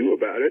tell you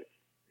about it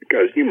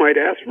because you might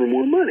ask for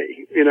more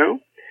money,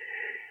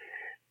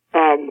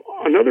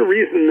 Another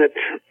reason that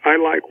I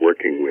like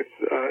working with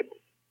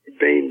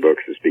Baen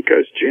Books is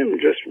because Jim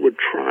just would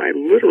try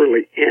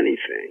literally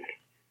anything.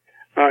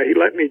 He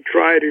let me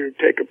try to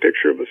take a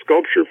picture of a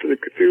sculpture for the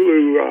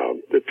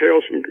Cthulhu, the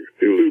Tales from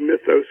Cthulhu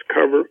Mythos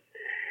cover.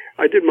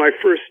 I did my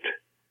first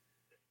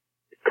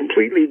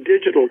completely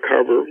digital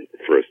cover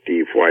for a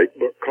Steve White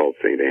book called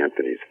St.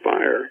 Anthony's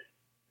Fire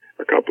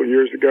a couple of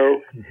years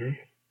ago. Mm-hmm.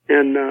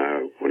 And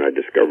when I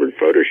discovered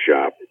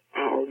Photoshop,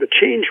 The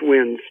Change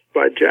Winds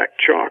by Jack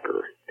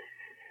Chalker,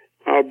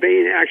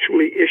 Baen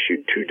actually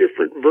issued two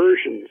different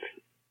versions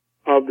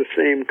of the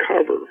same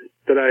cover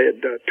that I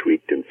had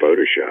tweaked in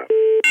Photoshop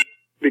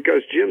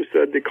because Jim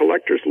said the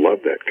collectors love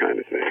that kind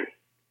of thing.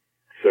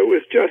 So it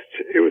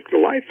was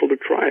delightful to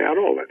try out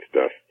all that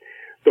stuff.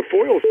 The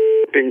foil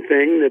thing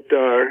that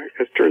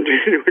has turned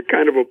into a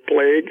kind of a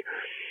plague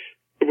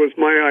was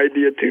my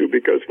idea too,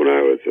 because when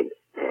I was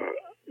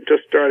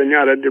just starting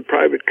out, I did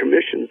private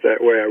commissions that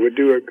way. I would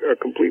do a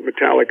complete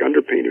metallic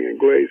underpainting and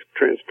glaze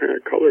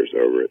transparent colors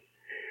over it.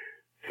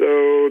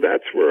 So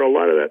that's where a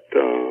lot of that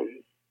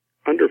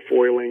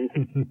underfoiling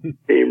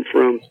came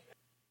from.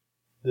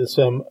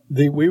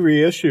 We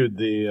reissued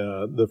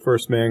the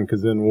First Man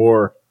Kazin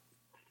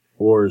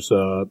Wars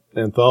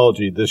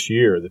anthology this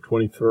year, the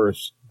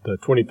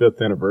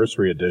 25th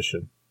anniversary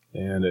edition.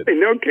 And hey,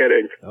 no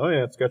kidding. Oh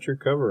yeah, it's got your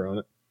cover on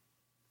it.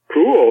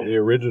 Cool. The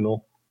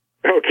original.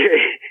 Okay.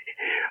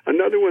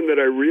 Another one that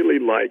I really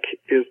like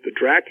is the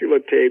Dracula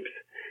tapes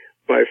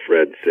by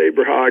Fred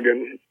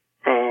Saberhagen.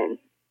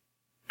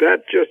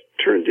 That just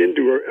turned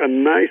into a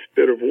nice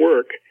bit of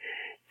work.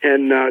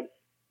 And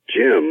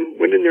Jim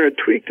went in there and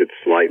tweaked it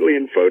slightly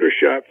in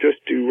Photoshop just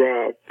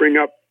to bring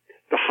up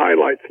the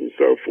highlights and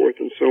so forth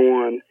and so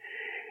on.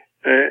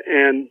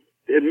 And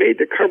it made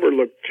the cover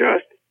look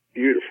just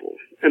beautiful.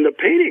 And the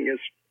painting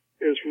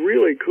is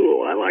really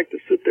cool. I like to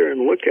sit there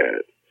and look at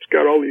it. It's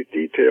got all these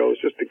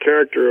details. Just the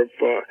character of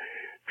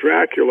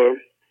Dracula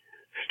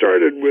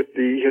started with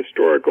the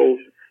historical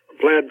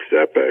Vlad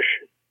Tepes,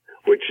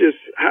 which is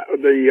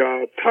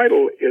the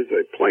title is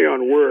a play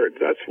on words.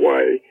 That's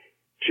why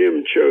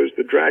Jim chose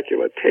the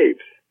Dracula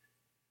tapes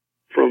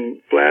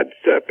from Vlad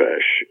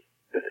Tepes.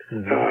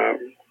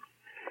 Mm-hmm.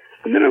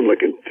 And then I'm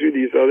looking through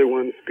these other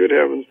ones. Good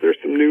heavens, there's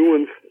some new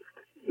ones.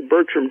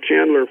 Bertram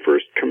Chandler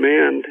First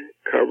Command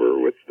cover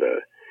with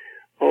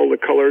all the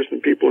colors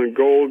and people in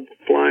gold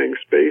flying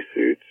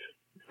spacesuits.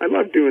 I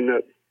love doing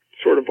that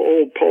sort of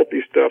old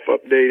pulpy stuff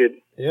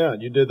updated. Yeah,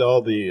 you did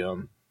all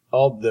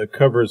the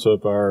covers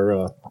of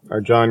our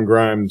John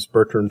Grimes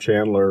Bertram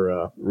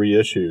Chandler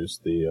reissues,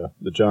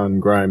 the John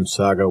Grimes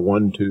Saga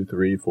 1, 2,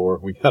 3, 4.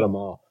 We got them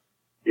all.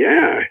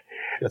 Yeah.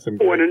 And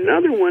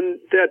another one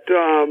that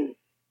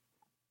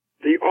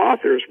the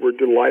authors were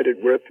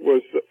delighted with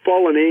was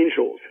Fallen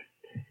Angels.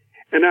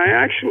 And I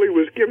actually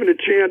was given a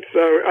chance.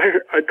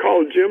 I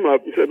called Jim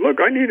up and said,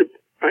 "Look, I need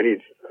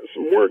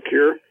some work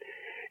here."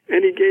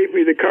 And he gave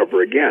me the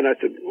cover again. I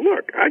said,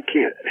 "Look, I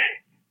can't.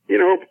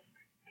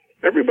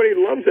 Everybody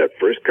loves that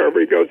first cover."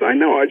 He goes, "I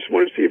know. I just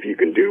want to see if you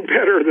can do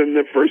better than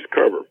the first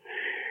cover."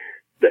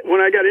 That when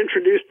I got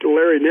introduced to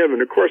Larry Niven,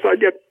 of course, I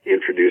get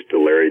introduced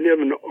to Larry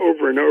Niven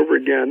over and over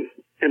again,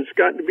 and it's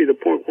gotten to be the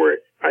point where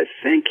I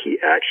think he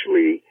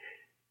actually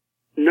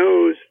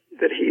knows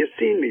that he has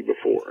seen me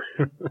before.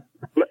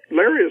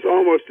 Larry is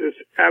almost as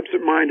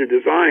absent-minded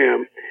as I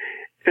am.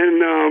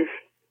 And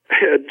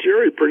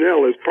Jerry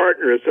Purnell, his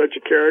partner, is such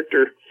a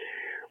character.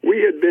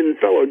 We had been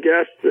fellow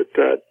guests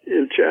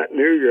in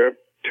Chattanooga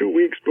 2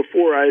 weeks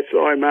before I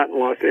saw him out in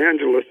Los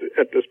Angeles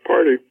at this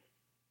party.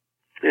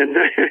 And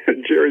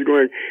Jerry's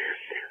going,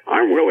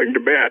 "I'm willing to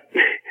bet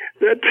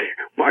that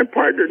my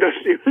partner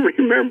doesn't even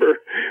remember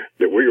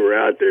that we were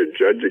out there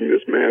judging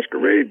this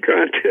masquerade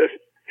contest."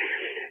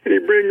 And he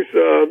brings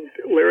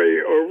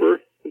Larry over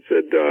and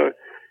said,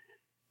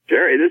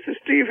 Jerry, this is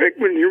Steve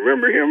Hickman. You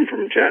remember him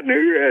from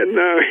Chattanooga? And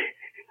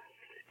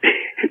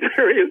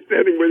Larry is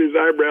standing with his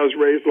eyebrows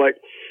raised like,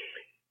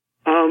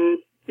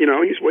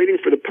 he's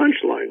waiting for the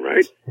punchline,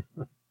 right?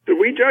 So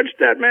we judged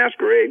that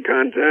masquerade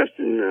contest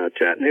in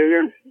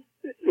Chattanooga.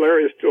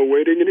 Larry is still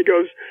waiting, and he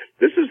goes,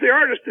 this is the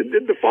artist that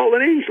did the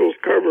Fallen Angels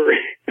cover.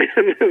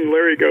 And then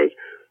Larry goes,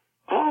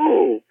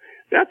 oh,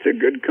 that's a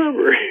good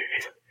cover.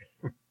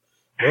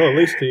 Well, at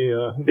least he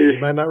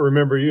might not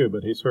remember you,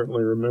 but he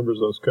certainly remembers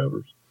those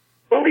covers.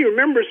 Well, he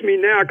remembers me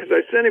now because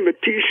I sent him a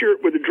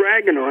T-shirt with a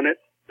dragon on it,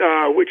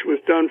 which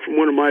was done from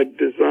one of my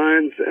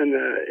designs, and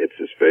it's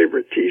his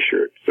favorite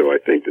T-shirt. So I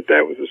think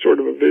that was a sort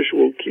of a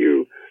visual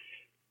cue.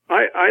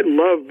 I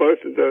love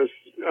both of those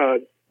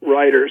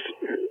writers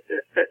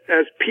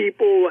as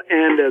people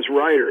and as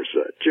writers.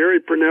 Jerry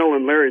Purnell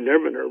and Larry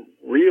Niven are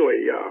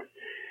really,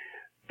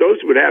 those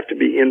would have to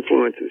be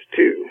influences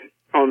too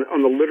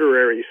on the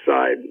literary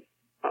side.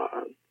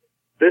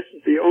 This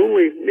is the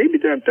only, maybe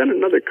they've done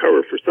another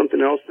cover for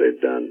something else they've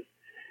done.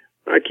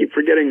 I keep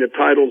forgetting the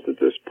titles at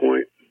this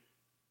point.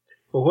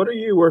 Well, what are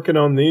you working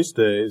on these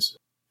days?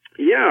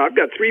 Yeah, I've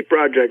got 3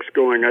 projects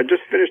going. I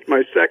just finished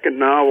my second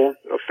novel,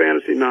 a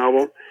fantasy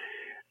novel.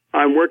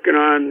 I'm working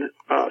on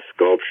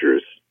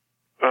sculptures,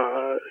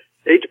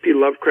 H.P.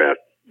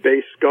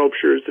 Lovecraft-based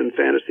sculptures and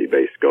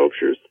fantasy-based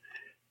sculptures.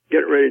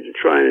 Getting ready to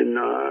try and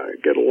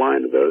get a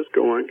line of those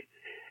going.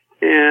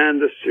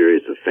 And a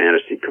series of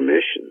fantasy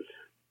commissions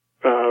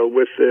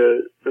with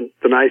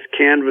the nice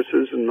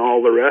canvases and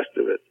all the rest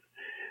of it.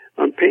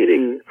 I'm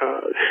painting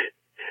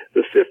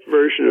the 5th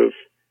version of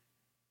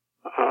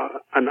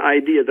an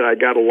idea that I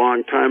got a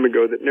long time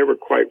ago that never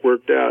quite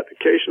worked out.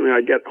 Occasionally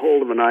I get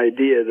hold of an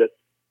idea that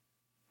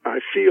I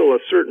feel a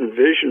certain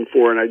vision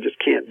for and I just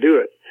can't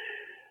do it.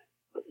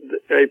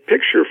 A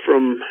picture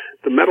from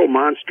The Metal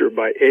Monster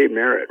by A.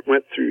 Merritt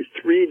went through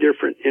 3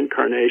 different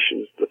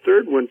incarnations. The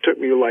third one took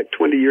me like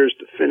 20 years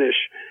to finish,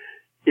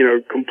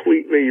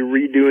 completely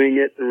redoing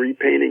it and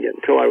repainting it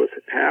until I was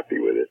happy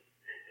with it.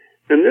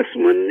 And this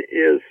one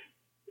is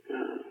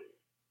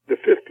the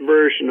 5th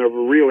version of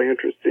a really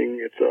interesting,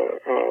 it's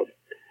a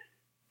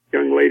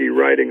young lady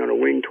riding on a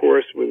winged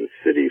horse with a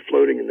city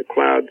floating in the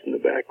clouds in the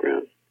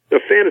background. The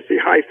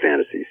high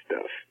fantasy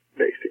stuff,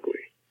 basically.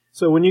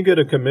 So when you get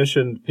a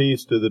commissioned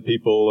piece, do the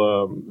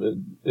people,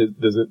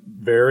 does it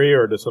vary,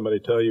 or does somebody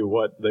tell you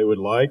what they would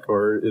like,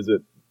 or is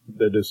it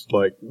they're just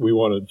like, we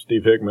want a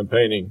Steve Hickman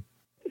painting?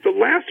 The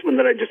last one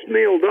that I just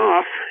mailed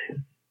off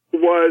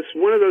was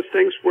one of those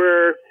things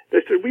where they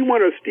said, we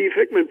want a Steve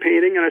Hickman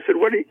painting, and I said,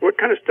 what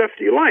kind of stuff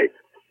do you like?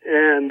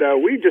 And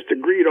we just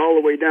agreed all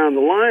the way down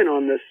the line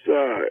on this,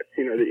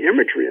 the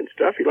imagery and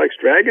stuff. He likes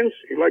dragons.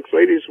 He likes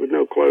ladies with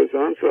no clothes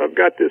on. So I've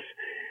got this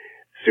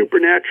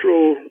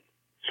supernatural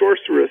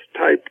sorceress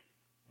type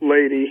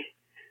lady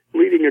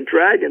leading a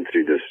dragon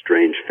through this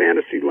strange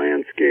fantasy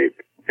landscape.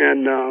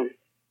 And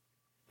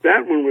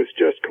that one was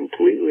just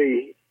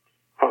completely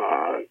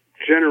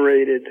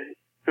generated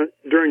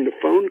during the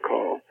phone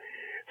call.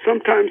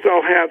 Sometimes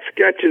I'll have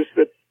sketches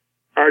that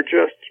are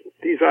just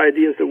these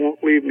ideas that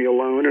won't leave me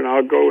alone, and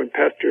I'll go and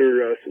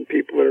pester some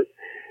people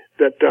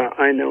that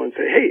I know and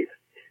say, hey,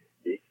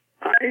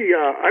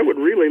 I would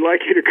really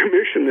like you to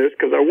commission this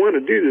because I want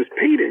to do this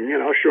painting,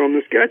 and I'll show them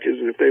the sketches,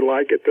 and if they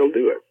like it, they'll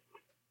do it.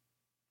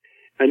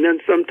 And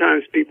then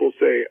sometimes people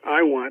say,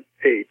 I want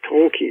a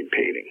Tolkien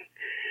painting.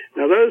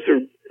 Now, those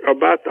are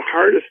about the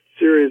hardest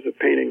series of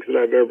paintings that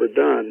I've ever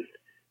done.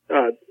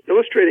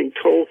 Illustrating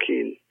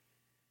Tolkien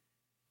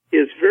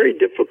is very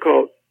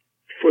difficult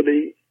for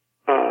the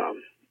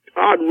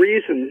odd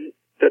reason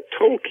that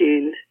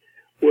Tolkien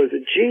was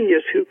a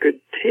genius who could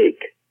take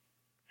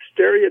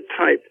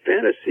stereotype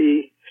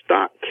fantasy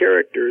stock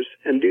characters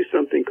and do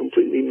something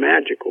completely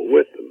magical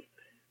with them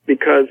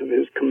because of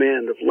his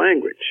command of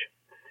language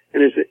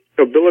and his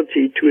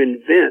ability to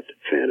invent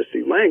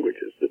fantasy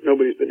languages that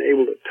nobody's been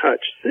able to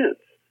touch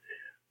since.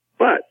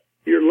 But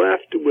you're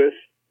left with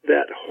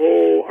that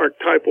whole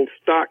archetypal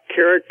stock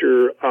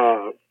character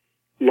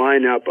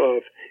lineup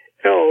of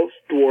elves,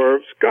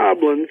 dwarves,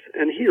 goblins,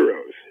 and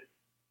heroes.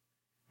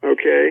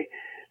 Okay?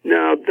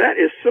 Now, that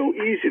is so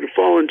easy to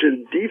fall into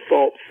the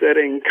default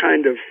setting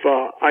kind of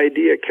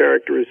idea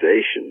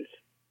characterizations.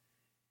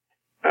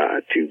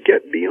 To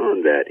get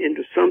beyond that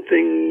into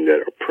something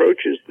that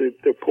approaches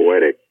the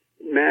poetic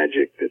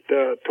magic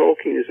that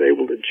Tolkien is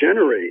able to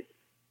generate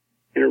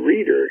in a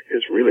reader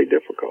is really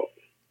difficult.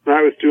 And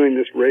I was doing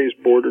this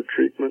raised border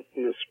treatment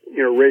and this,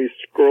 raised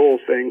scroll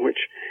thing, which,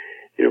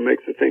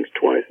 makes the things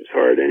twice as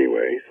hard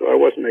anyway. So I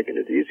wasn't making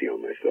it easy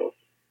on myself.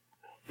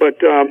 But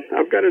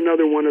I've got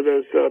another one of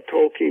those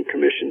Tolkien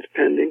commissions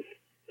pending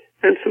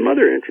and some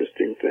other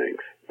interesting things.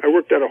 I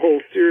worked out a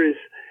whole series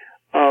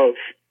of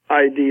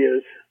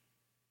ideas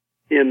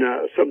in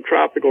a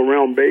subtropical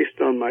realm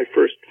based on my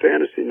first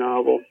fantasy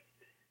novel.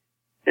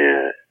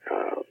 And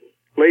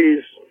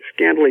ladies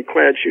scantily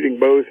clad shooting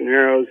bows and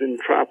arrows in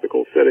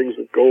tropical settings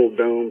with gold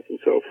domes and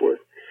so forth,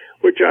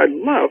 which I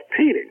love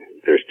painting.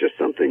 There's just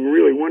something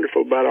really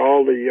wonderful about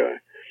all the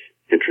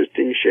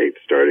interesting shapes,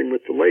 starting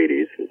with the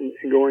ladies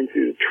and going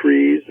through the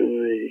trees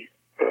and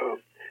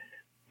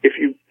if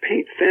you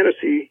paint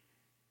fantasy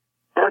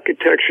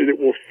architecture that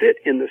will fit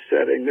in the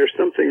setting, there's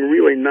something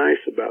really nice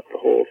about the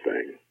whole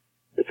thing.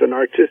 It's an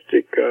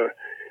artistic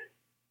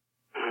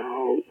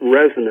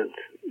resonance.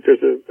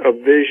 There's a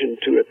vision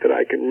to it that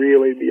I can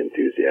really be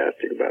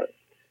enthusiastic about.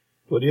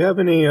 Well, do you have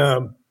any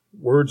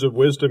words of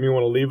wisdom you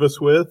want to leave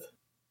us with?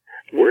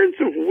 Words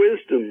of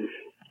wisdom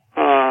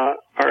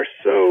are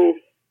so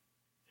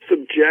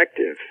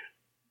subjective.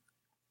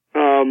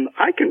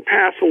 I can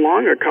pass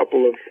along a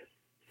couple of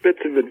bits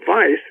of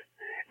advice,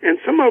 and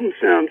some of them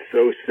sound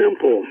so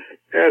simple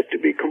as to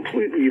be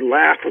completely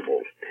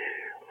laughable.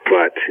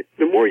 But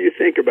the more you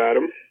think about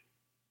them,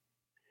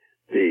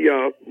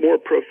 the more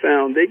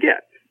profound they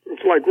get.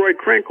 It's like Roy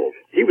Krenkel.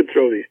 He would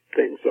throw these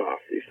things off.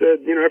 He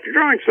said, if you're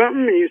drawing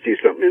something and you see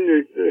something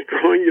in the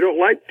drawing you don't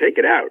like, take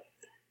it out.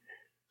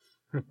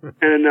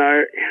 And,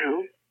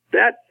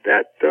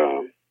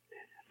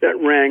 that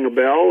rang a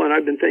bell, and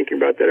I've been thinking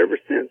about that ever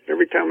since.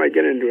 Every time I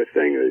get into a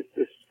thing,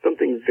 there's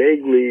something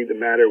vaguely the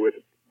matter with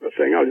a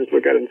thing, I'll just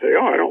look at it and say,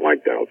 I don't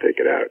like that, I'll take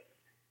it out.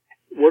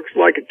 Works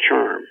like a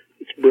charm.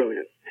 It's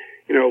brilliant.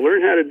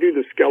 Learn how to do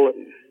the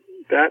skeleton.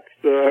 That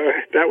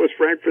was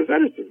Frank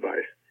Frazetta's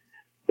advice.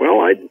 Well,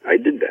 I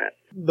did that.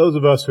 Those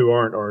of us who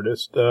aren't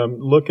artists,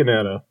 looking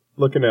at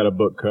a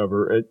book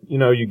cover,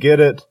 you get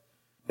it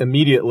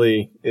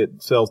immediately.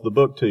 It sells the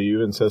book to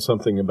you and says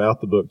something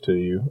about the book to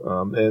you,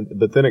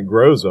 but then it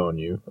grows on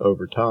you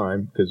over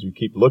time because you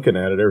keep looking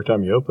at it every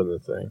time you open the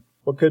thing.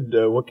 What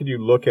could you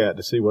look at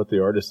to see what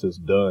the artist has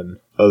done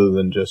other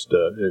than just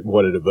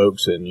what it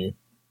evokes in you?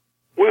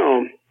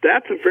 Well,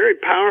 that's a very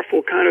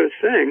powerful kind of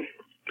thing,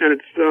 and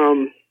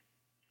it's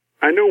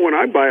I know when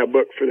I buy a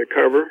book for the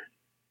cover,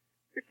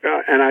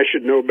 and I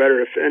should know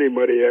better if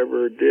anybody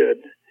ever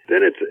did,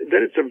 then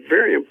it's a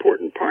very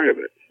important part of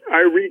it.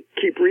 I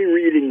keep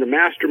rereading The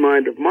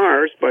Mastermind of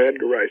Mars by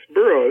Edgar Rice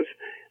Burroughs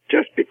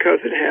just because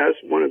it has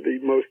one of the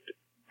most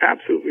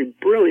absolutely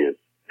brilliant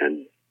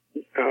and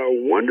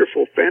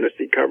wonderful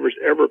fantasy covers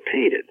ever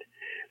painted.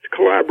 It's a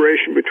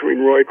collaboration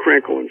between Roy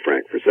Krenkel and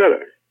Frank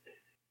Frazetta.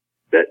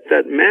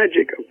 That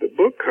magic of the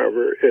book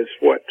cover is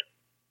what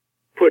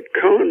put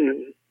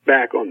Conan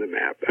back on the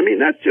map. I mean,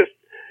 that's just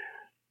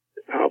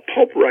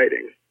pulp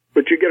writing,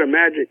 but you get a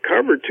magic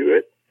cover to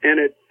it, and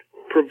it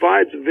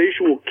provides a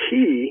visual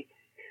key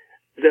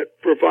that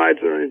provides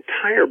an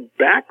entire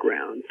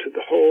background to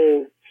the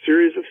whole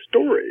series of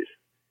stories.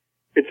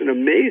 It's an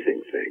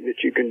amazing thing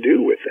that you can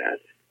do with that.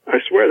 I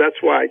swear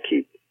that's why I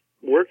keep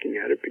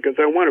working at it, because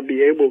I want to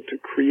be able to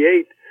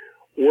create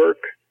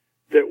work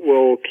that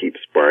will keep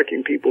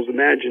sparking people's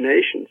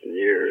imaginations in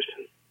years.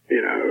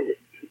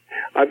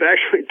 I've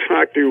actually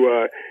talked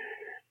to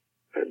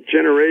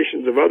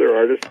generations of other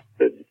artists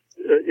that,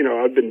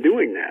 I've been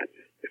doing that.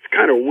 It's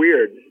kind of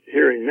weird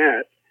hearing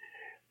that,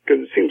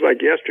 because it seems like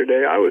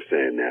yesterday I was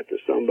saying that to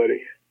somebody.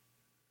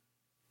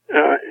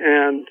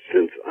 And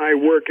since I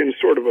work in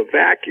sort of a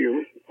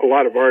vacuum, a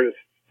lot of artists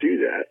do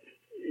that.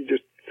 You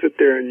just sit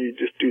there and you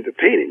just do the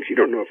paintings. You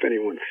don't know if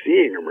anyone's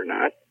seeing them or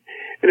not.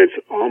 And it's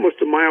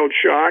almost a mild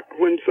shock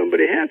when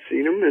somebody has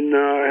seen them and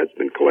has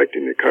been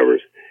collecting the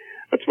covers.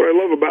 That's what I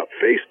love about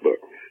Facebook.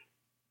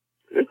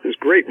 This is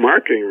great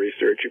marketing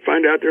research. You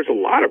find out there's a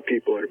lot of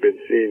people that have been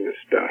seeing this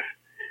stuff.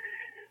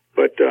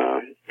 But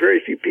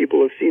very few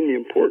people have seen the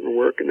important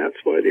work, and that's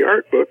why the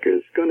art book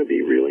is going to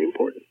be really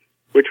important,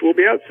 which will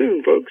be out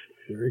soon, folks.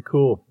 Very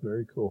cool.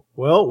 Very cool.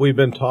 Well, we've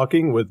been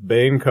talking with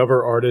Baen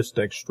cover artist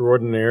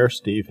extraordinaire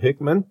Steve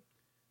Hickman,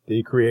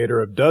 the creator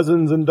of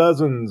dozens and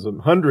dozens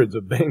and hundreds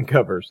of Baen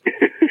covers.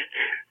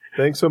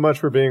 Thanks so much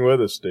for being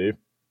with us, Steve.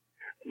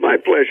 My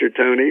pleasure,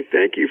 Tony.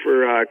 Thank you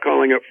for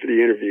calling up for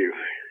the interview.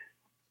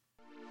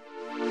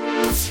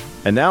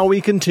 And now we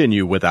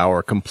continue with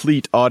our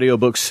complete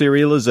audiobook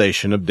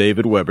serialization of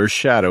David Weber's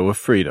Shadow of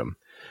Freedom.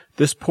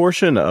 This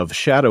portion of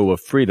Shadow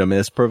of Freedom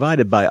is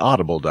provided by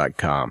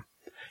Audible.com.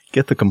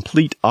 Get the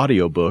complete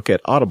audiobook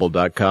at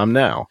Audible.com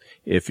now.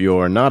 If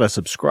you're not a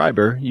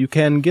subscriber, you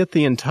can get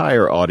the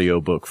entire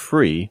audiobook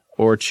free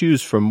or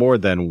choose from more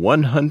than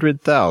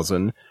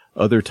 100,000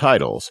 other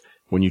titles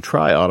when you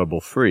try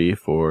Audible free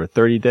for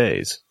 30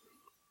 days.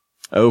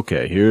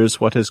 Okay, here's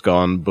what has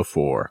gone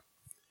before.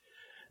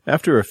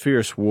 After a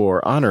fierce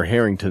war, Honor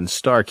Harrington's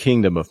star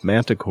kingdom of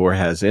Manticore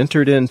has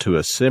entered into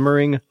a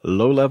simmering,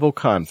 low-level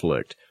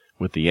conflict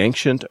with the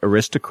ancient,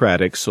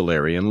 aristocratic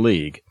Solarian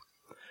League.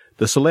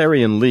 The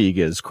Solarian League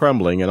is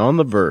crumbling, and on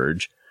the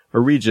verge, a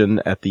region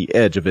at the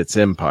edge of its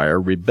empire,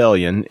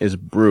 rebellion is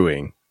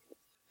brewing.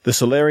 The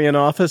Solarian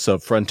Office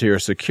of Frontier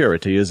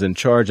Security is in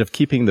charge of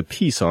keeping the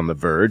peace on the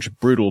verge.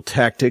 Brutal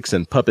tactics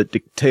and puppet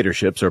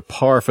dictatorships are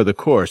par for the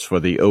course for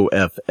the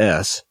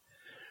OFS.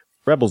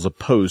 Rebels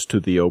opposed to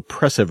the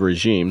oppressive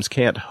regimes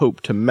can't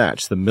hope to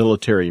match the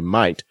military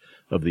might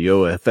of the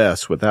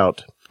OFS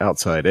without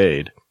outside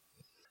aid.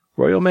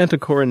 Royal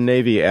Manticoran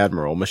Navy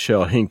Admiral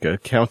Michelle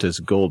Hinka,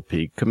 Countess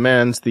Goldpeak,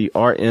 commands the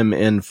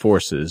RMN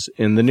forces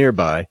in the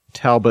nearby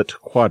Talbot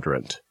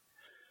Quadrant.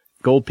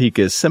 Gold Peak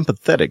is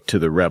sympathetic to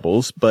the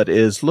rebels, but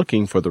is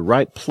looking for the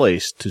right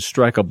place to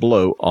strike a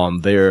blow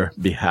on their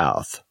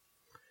behalf.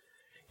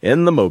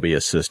 In the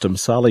Mobius system,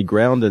 solid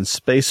ground and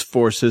space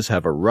forces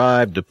have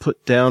arrived to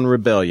put down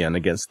rebellion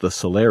against the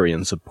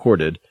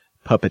Solarian-supported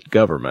puppet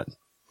government.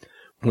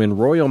 When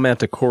Royal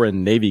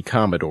Manticoran Navy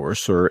Commodore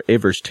Sir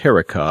Avers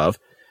Terrakov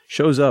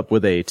shows up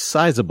with a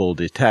sizable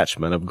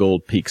detachment of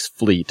Gold Peak's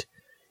fleet,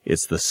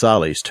 it's the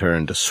Solly's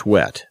turn to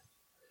sweat.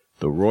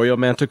 The Royal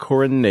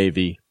Manticoran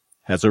Navy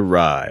has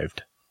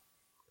arrived.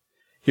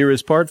 Here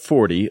is part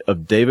 40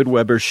 of David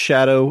Weber's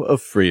Shadow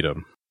of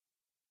Freedom.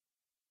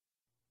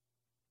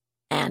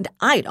 And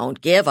I don't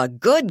give a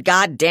good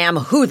goddamn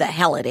who the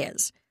hell it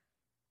is,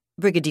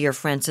 Brigadier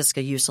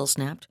Francisca Ussel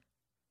snapped.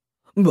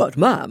 But,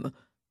 ma'am,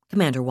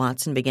 Commander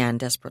Watson began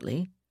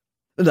desperately.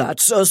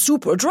 That's a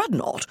super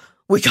dreadnought.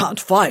 We can't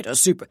fight a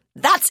super...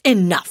 That's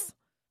enough,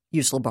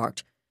 Ussel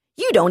barked.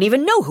 You don't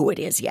even know who it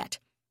is yet.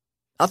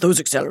 At those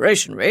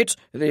acceleration rates,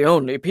 the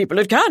only people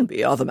it can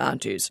be are the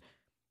Manties,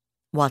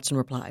 Watson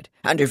replied.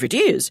 And if it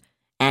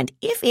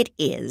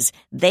is,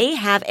 they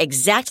have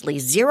exactly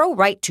zero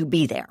right to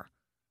be there.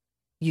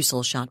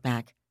 Ussel shot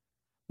back.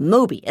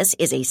 Mobius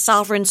is a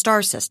sovereign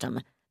star system.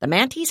 The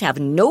Manties have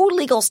no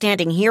legal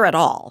standing here at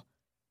all.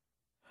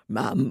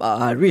 Ma'am,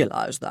 I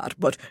realize that,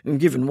 but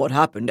given what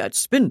happened at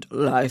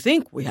Spindle, I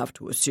think we have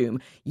to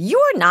assume...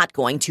 You're not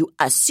going to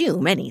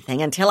assume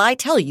anything until I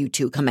tell you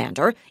to,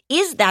 Commander.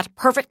 Is that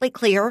perfectly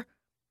clear?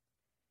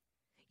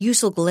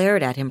 Ussel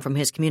glared at him from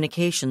his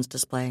communications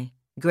display,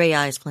 gray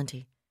eyes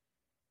flinty.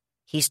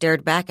 He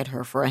stared back at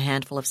her for a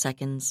handful of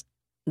seconds,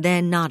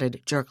 then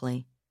nodded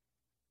jerkily.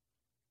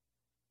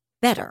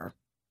 Better,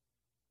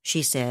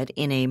 she said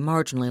in a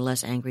marginally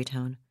less angry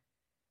tone.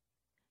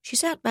 She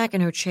sat back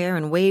in her chair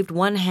and waved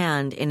one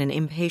hand in an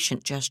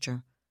impatient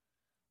gesture.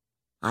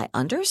 I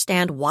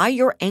understand why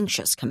you're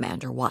anxious,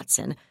 Commander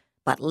Watson,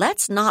 but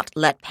let's not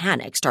let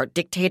panic start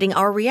dictating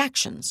our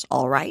reactions,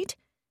 all right?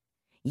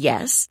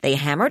 Yes, they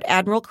hammered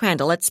Admiral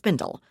Crandall at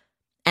Spindle.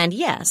 And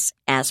yes,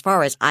 as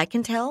far as I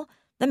can tell,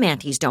 the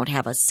Manties don't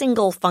have a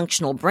single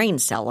functional brain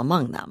cell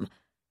among them.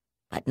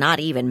 But not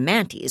even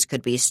Manties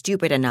could be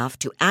stupid enough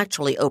to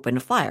actually open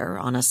fire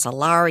on a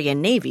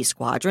Solarian Navy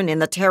squadron in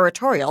the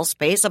territorial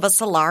space of a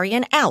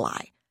Solarian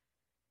ally.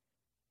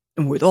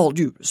 With all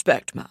due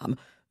respect, ma'am,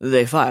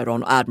 they fired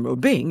on Admiral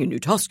Baen in New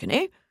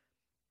Tuscany,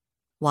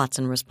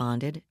 Watson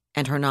responded,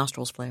 and her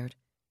nostrils flared.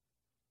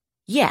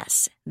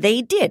 Yes,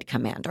 they did,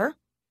 Commander,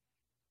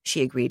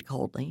 she agreed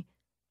coldly.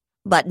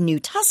 But New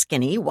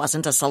Tuscany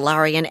wasn't a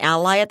Solarian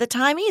ally at the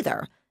time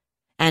either.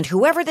 And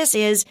whoever this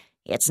is,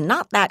 it's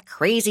not that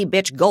crazy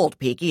bitch Gold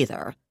Peak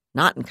either,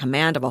 not in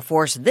command of a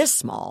force this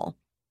small.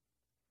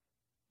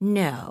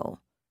 No,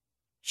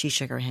 she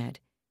shook her head.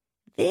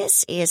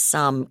 This is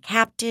some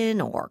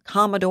captain or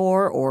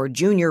commodore or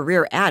junior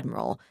rear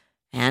admiral,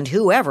 and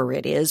whoever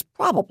it is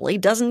probably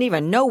doesn't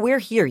even know we're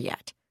here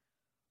yet.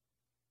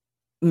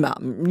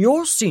 Ma'am,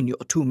 you're senior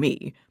to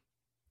me,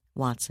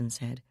 Watson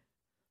said.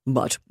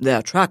 But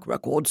their track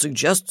record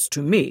suggests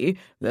to me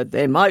that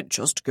they might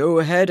just go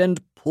ahead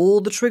and pull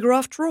the trigger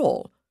after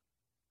all.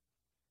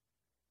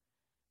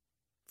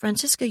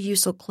 Francisca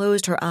Ussel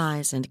closed her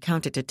eyes and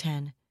counted to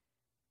 10.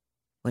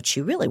 What she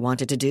really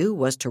wanted to do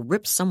was to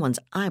rip someone's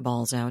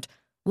eyeballs out,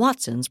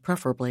 Watson's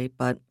preferably,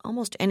 but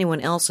almost anyone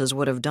else's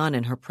would have done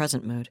in her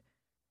present mood.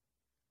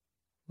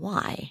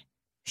 Why,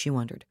 she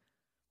wondered,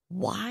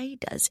 why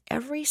does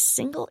every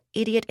single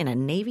idiot in a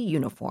Navy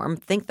uniform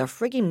think the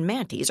friggin'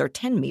 Manties are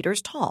 10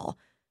 meters tall?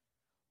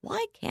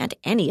 Why can't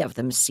any of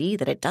them see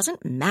that it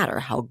doesn't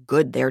matter how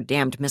good their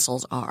damned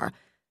missiles are?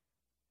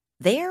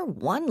 They're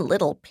one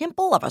little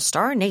pimple of a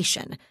star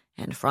nation,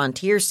 and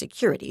Frontier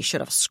Security should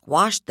have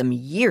squashed them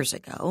years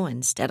ago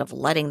instead of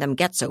letting them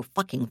get so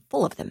fucking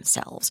full of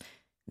themselves,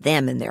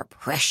 them and their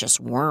precious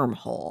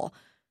wormhole.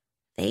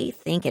 They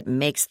think it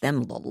makes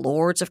them the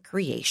lords of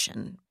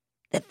creation,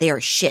 that their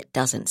shit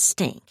doesn't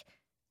stink.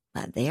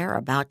 But they're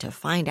about to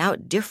find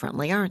out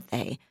differently, aren't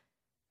they?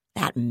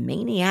 That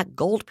maniac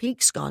Gold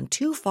Peak's gone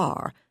too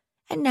far,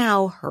 and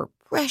now her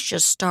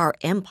precious star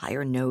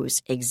empire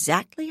knows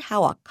exactly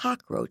how a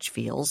cockroach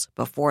feels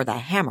before the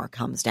hammer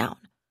comes down.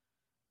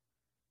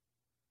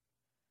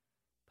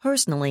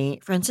 Personally,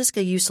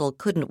 Francisca Ussel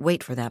couldn't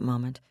wait for that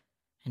moment,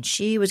 and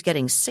she was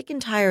getting sick and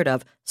tired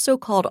of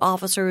so-called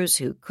officers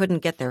who couldn't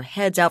get their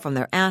heads out from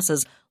their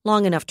asses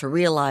long enough to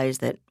realize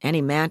that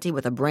any Mantie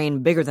with a brain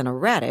bigger than a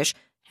radish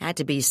had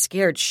to be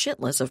scared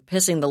shitless of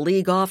pissing the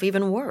League off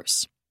even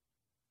worse.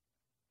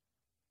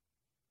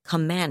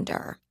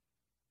 Commander,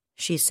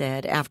 she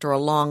said after a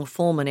long,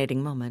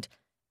 fulminating moment,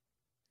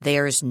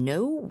 there's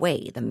no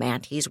way the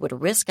Manties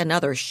would risk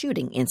another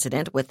shooting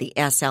incident with the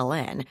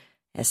SLN,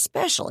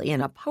 especially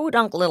in a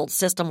podunk little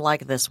system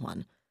like this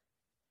one.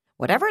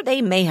 Whatever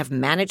they may have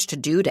managed to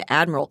do to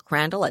Admiral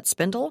Crandall at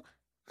Spindle,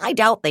 I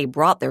doubt they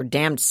brought their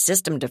damned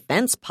system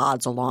defense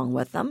pods along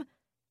with them.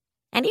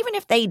 And even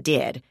if they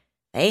did,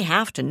 they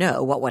have to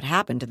know what would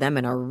happen to them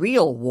in a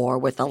real war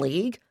with the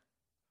League.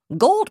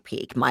 Gold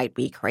Peak might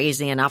be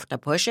crazy enough to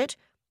push it,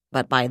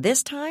 but by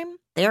this time,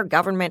 Their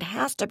government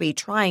has to be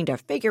trying to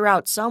figure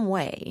out some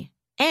way,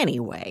 any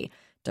way,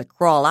 to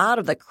crawl out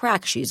of the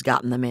crack she's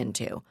gotten them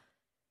into.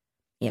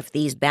 If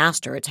these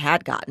bastards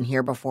had gotten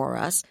here before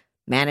us,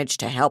 managed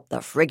to help the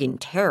friggin'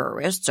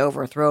 terrorists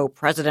overthrow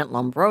President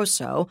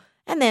Lombroso,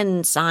 and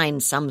then sign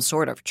some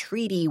sort of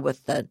treaty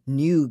with the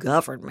new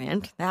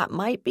government, that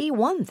might be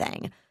one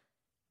thing.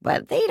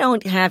 But they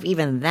don't have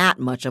even that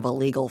much of a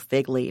legal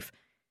fig leaf.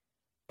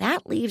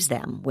 That leaves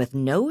them with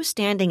no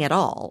standing at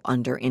all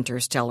under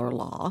interstellar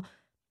law,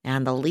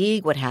 and the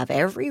League would have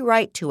every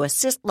right to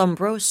assist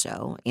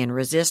Lombroso in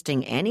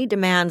resisting any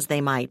demands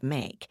they might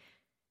make.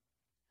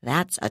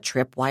 That's a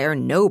tripwire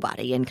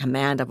nobody in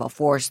command of a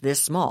force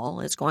this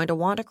small is going to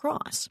want to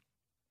cross.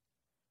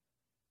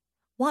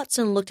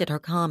 Watson looked at her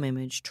calm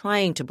image,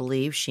 trying to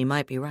believe she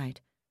might be right.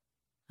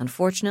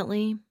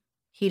 Unfortunately,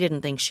 he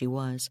didn't think she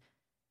was,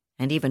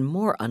 and even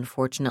more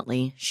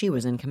unfortunately, she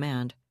was in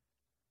command.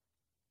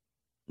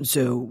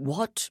 "So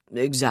what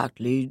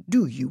exactly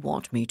do you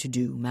want me to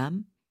do,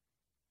 ma'am?"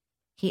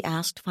 he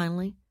asked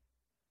finally.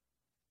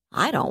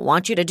 "I don't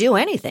want you to do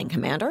anything,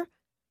 Commander.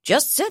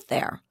 Just sit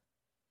there.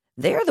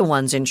 They're the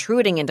ones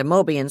intruding into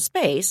Mobian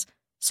space,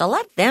 so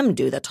let them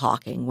do the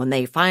talking when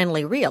they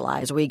finally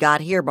realize we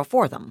got here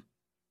before them."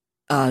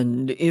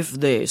 "And if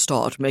they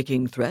start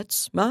making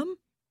threats, ma'am?"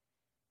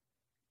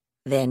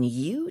 "Then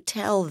you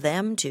tell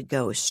them to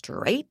go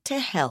straight to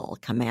hell,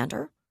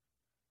 Commander,"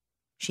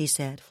 she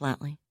said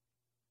flatly.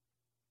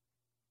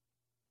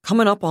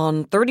 "Coming up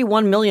on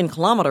 31 million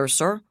kilometers,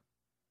 sir,"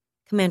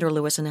 Commander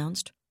Lewis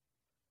announced.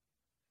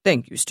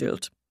 "Thank you,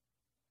 Stilt."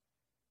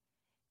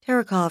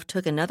 Terekhov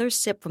took another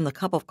sip from the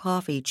cup of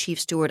coffee Chief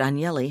Steward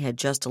Agnelli had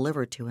just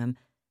delivered to him,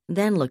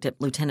 then looked at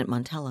Lieutenant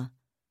Montella.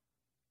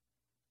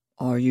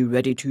 "Are you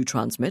ready to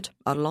transmit,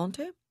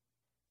 Adelante?"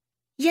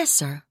 "Yes,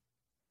 sir."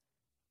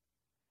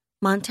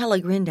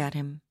 Montella grinned at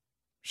him.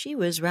 She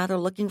was rather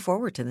looking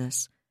forward to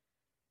this.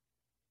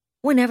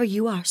 "Whenever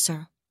you are,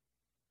 sir."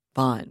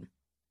 "Fine.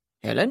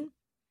 Helen?"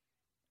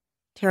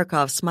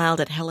 Terekhov smiled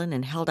at Helen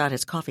and held out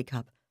his coffee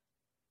cup.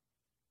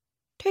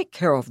 "Take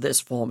care of this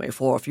for me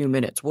for a few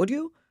minutes, would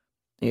you?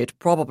 It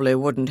probably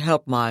wouldn't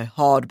help my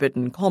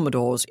hard-bitten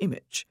Commodore's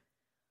image."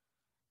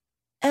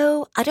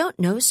 "Oh, I don't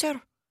know,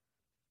 sir."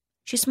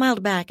 She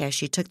smiled back as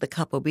she took the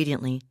cup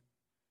obediently.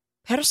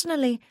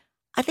 "Personally,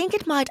 I think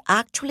it might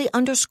actually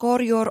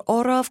underscore your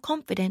aura of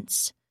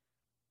confidence."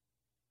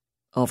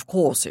 "Of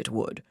course it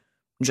would.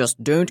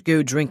 Just don't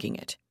go drinking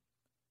it."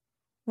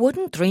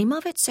 "Wouldn't dream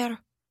of it, sir.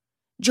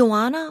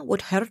 Joanna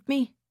would hurt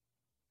me."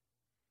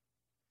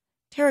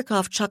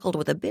 Terekhov chuckled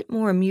with a bit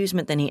more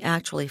amusement than he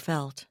actually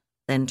felt,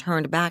 then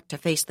turned back to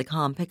face the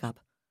calm pickup.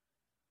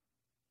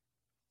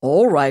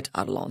 "All right,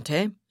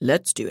 Adelante,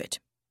 let's do it."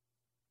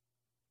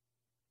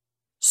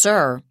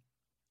 "Sir,"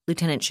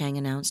 Lieutenant Chang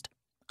announced,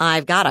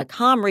 "I've got a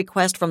comm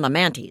request from the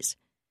Manties."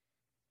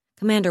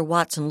 Commander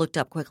Watson looked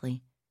up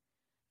quickly.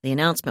 The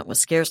announcement was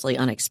scarcely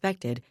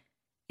unexpected.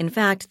 In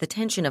fact, the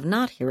tension of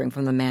not hearing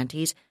from the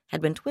Manties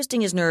had been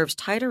twisting his nerves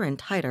tighter and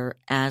tighter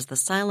as the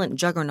silent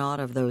juggernaut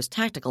of those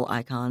tactical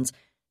icons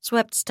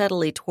swept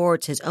steadily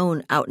towards his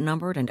own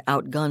outnumbered and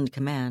outgunned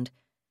command.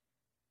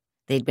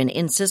 They'd been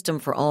in system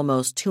for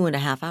almost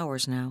 2.5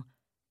 hours now.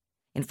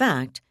 In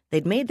fact,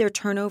 they'd made their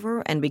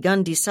turnover and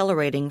begun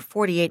decelerating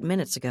 48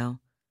 minutes ago.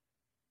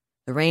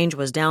 The range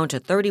was down to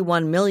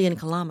 31 million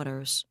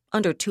kilometers,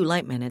 under 2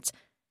 light minutes,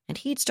 and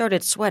he'd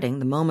started sweating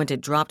the moment it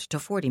dropped to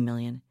 40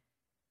 million.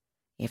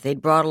 If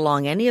they'd brought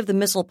along any of the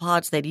missile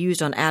pods they'd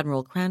used on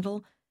Admiral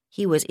Crandall,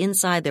 he was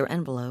inside their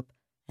envelope,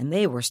 and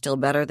they were still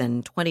better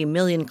than 20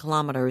 million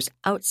kilometers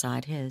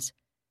outside his.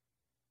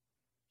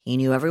 He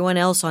knew everyone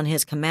else on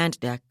his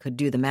command deck could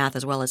do the math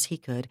as well as he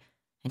could,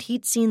 and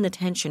he'd seen the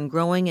tension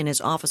growing in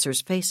his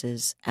officers'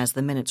 faces as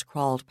the minutes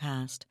crawled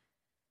past.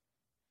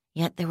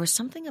 Yet there was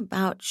something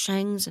about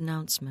Shang's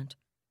announcement.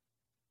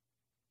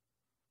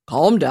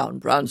 "Calm down,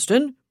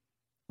 Branston,"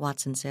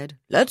 Watson said.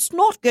 "Let's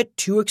not get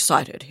too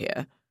excited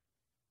here."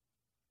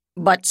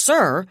 "But,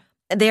 sir,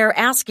 they're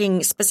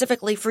asking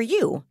specifically for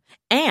you,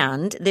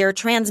 and they're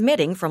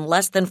transmitting from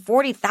less than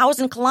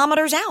 40,000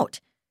 kilometers out."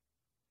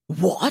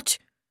 "What?"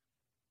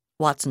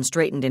 Watson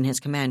straightened in his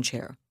command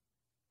chair.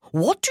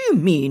 "What do you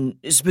mean,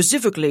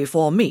 specifically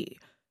for me?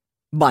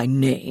 By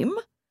name?"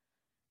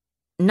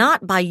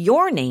 "Not by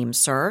your name,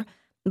 sir,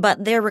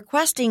 but they're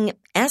requesting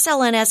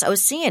SLNS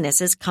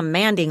Oceanus's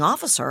commanding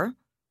officer."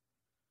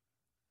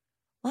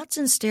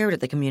 Watson stared at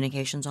the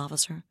communications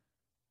officer.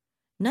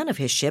 None of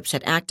his ships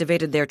had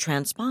activated their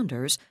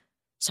transponders,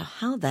 so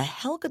how the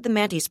hell could the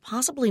Manties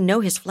possibly know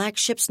his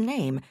flagship's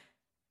name?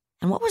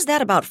 And what was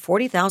that about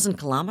 40,000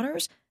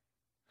 kilometers?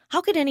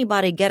 How could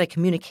anybody get a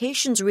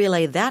communications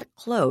relay that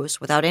close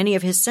without any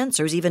of his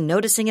sensors even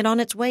noticing it on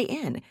its way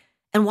in?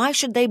 And why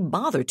should they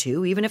bother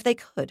to, even if they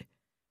could?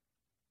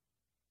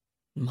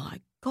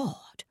 My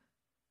God.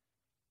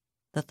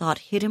 The thought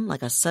hit him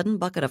like a sudden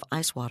bucket of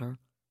ice water.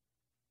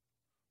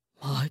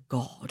 My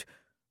God.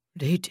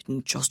 They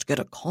didn't just get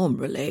a comm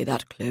relay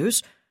that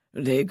close.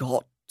 They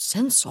got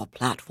sensor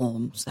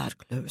platforms that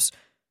close.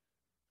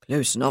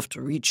 Close enough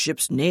to read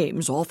ships'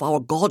 names off our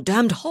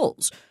goddamned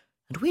hulls,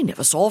 and we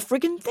never saw a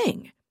friggin'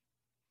 thing.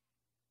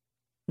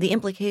 The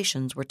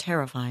implications were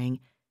terrifying,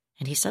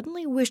 and he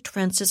suddenly wished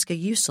Francisca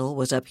Ussel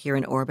was up here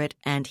in orbit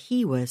and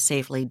he was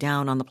safely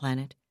down on the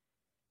planet.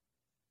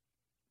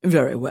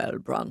 "Very well,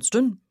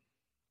 Branston,"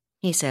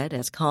 he said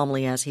as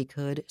calmly as he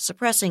could,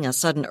 suppressing a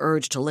sudden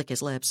urge to lick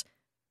his lips.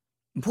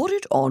 "Put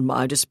it on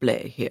my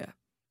display here."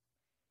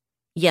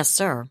 "Yes,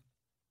 sir."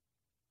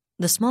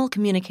 The small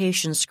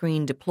communication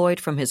screen deployed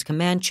from his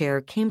command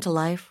chair came to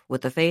life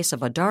with the face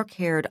of a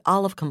dark-haired,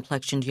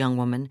 olive-complexioned young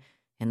woman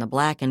in the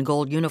black and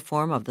gold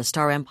uniform of the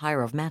Star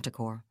Empire of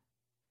Manticore.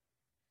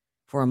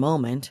 For a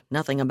moment,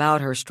 nothing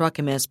about her struck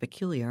him as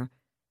peculiar,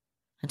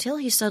 until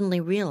he suddenly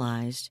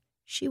realized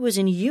she was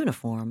in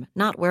uniform,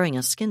 not wearing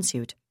a skin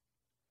suit.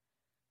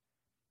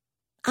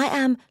 "I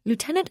am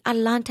Lieutenant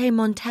Adelante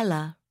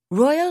Montella,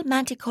 Royal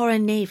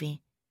Manticoran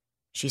Navy,"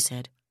 she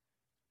said.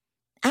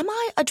 "Am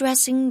I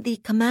addressing the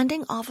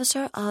commanding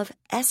officer of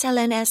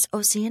SLNS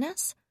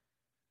Oceanus?"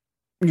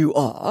 "You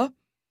are,"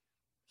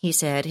 he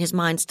said, his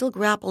mind still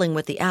grappling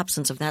with the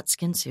absence of that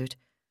skin suit.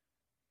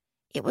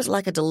 It was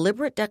like a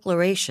deliberate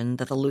declaration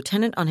that the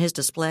lieutenant on his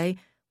display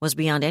was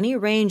beyond any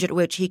range at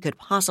which he could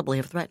possibly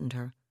have threatened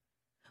her.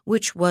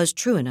 Which was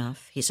true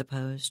enough, he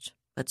supposed,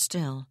 but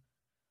still.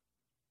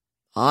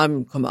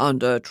 "I'm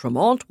Commander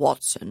Tremont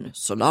Watson,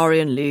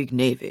 Solarian League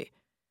Navy,"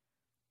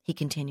 he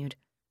continued.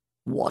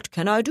 "What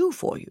can I do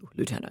for you,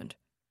 Lieutenant?"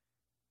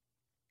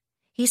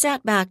 He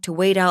sat back to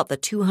wait out the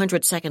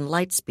 200-second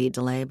light speed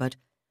delay, but,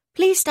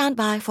 "Please stand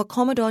by for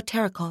Commodore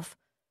Terekhov,"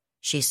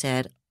 she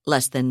said,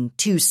 less than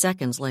 2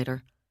 seconds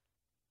later.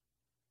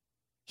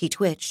 He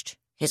twitched,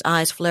 his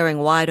eyes flaring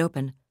wide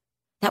open.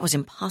 That was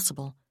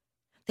impossible.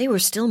 They were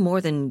still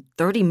more than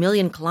 30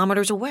 million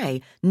kilometers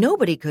away.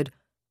 Nobody could...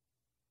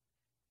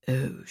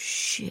 "Oh,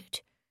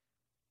 shit,"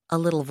 a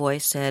little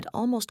voice said,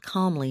 almost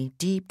calmly,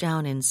 deep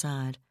down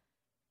inside.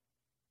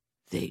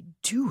 "They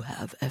do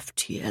have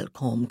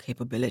FTL-COM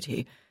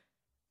capability,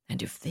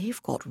 and if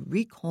they've got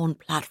recon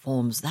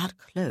platforms that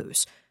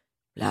close,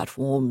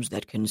 platforms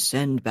that can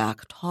send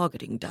back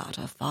targeting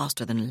data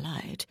faster than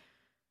light..."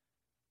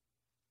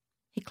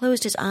 He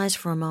closed his eyes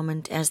for a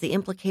moment as the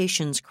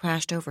implications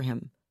crashed over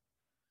him.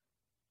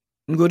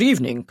 "Good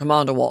evening,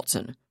 Commander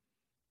Watson."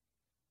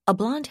 A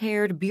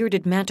blonde-haired,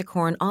 bearded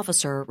Manticoran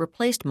officer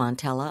replaced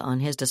Montella on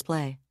his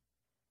display.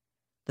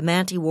 The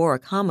Manti wore a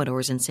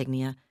Commodore's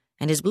insignia,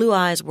 and his blue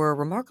eyes were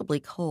remarkably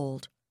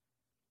cold.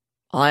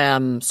 "I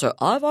am Sir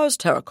Ivars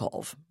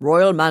Terekhov,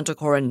 Royal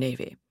Manticoran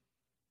Navy."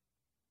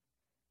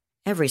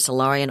 Every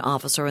Solarian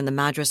officer in the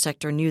Madras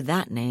sector knew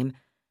that name,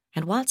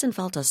 and Watson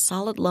felt a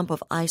solid lump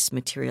of ice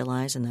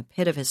materialize in the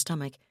pit of his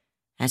stomach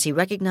as he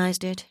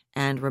recognized it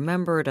and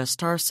remembered a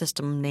star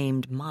system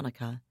named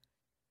Monica.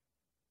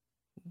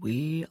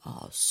 "We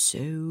are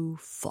so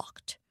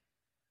fucked,"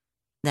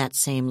 that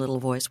same little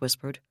voice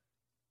whispered.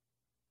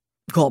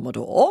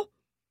 "Commodore?"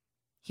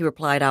 he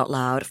replied out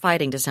loud,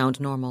 fighting to sound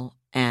normal,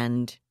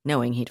 and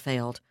knowing he'd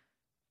failed.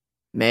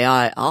 "May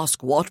I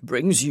ask what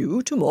brings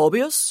you to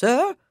Morbius,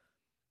 sir?"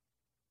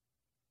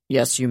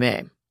 "Yes, you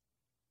may."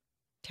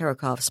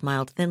 Terekhov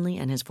smiled thinly,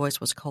 and his voice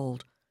was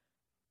cold.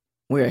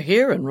 "We're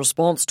here in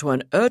response to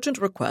an urgent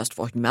request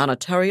for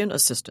humanitarian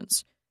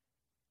assistance."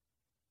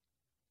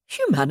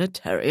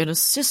 "Humanitarian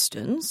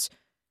assistance?"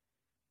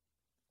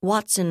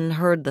 Watson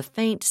heard the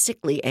faint,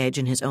 sickly edge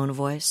in his own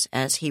voice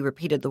as he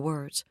repeated the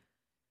words.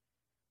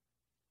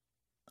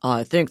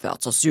 "I think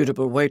that's a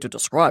suitable way to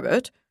describe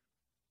it,"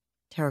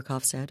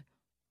 Terekhov said.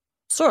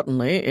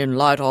 "Certainly in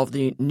light of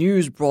the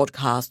news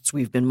broadcasts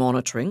we've been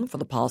monitoring for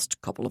the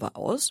past couple of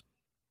hours."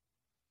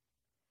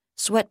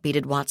 Sweat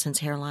beaded Watson's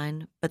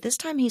hairline, but this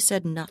time he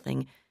said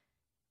nothing.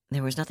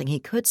 There was nothing he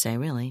could say,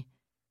 really.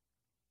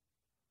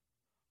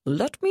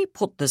 "Let me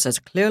put this as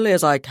clearly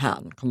as I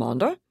can,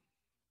 Commander,"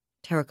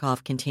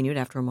 Terekhov continued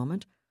after a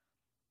moment.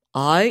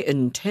 "I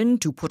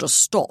intend to put a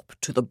stop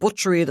to the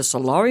butchery the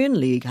Solarian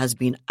League has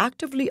been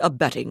actively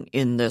abetting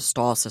in this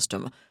star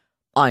system.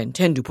 I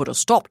intend to put a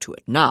stop to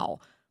it now,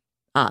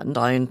 and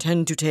I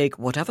intend to take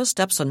whatever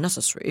steps are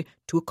necessary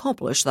to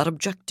accomplish that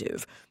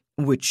objective,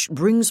 which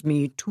brings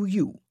me to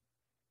you."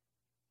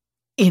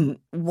 "In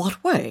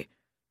what way?"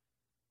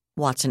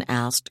 Watson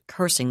asked,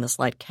 cursing the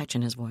slight catch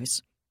in his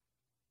voice.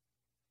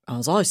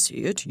 "As I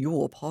see it,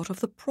 you're part of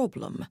the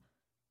problem,"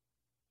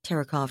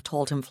 Terekhov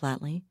told him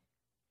flatly.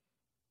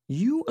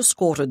 "You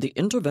escorted the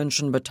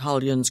intervention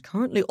battalions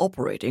currently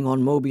operating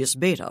on Mobius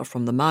Beta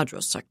from the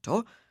Madras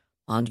sector,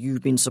 and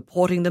you've been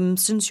supporting them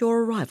since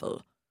your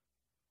arrival."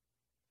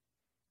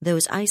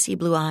 Those icy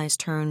blue eyes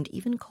turned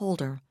even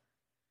colder.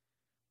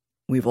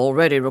 "We've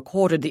already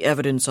recorded the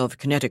evidence of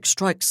kinetic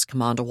strikes,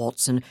 Commander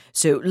Watson,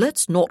 so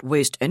let's not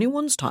waste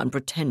anyone's time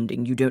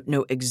pretending you don't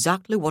know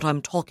exactly what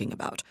I'm talking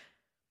about.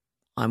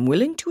 I'm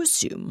willing to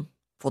assume,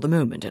 for the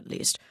moment at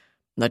least,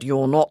 that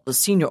you're not the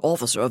senior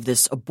officer of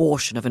this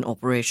abortion of an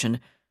operation.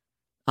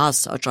 As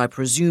such, I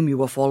presume you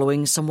were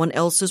following someone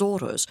else's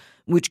orders,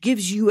 which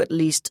gives you at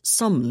least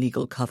some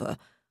legal cover.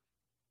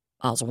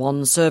 As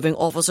one serving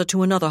officer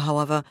to another,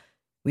 however,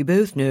 We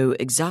both know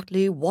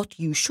exactly what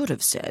you should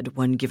have said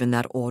when given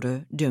that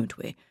order, don't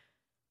we?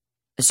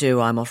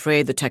 So I'm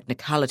afraid the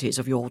technicalities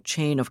of your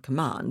chain of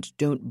command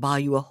don't buy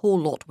you a whole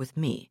lot with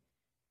me.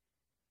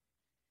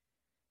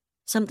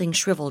 Something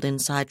shriveled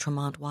inside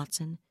Tremont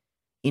Watson.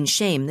 In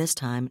shame this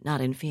time,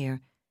 not in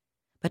fear.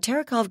 But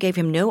Terekov gave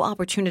him no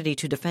opportunity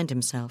to defend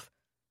himself.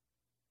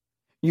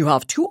 You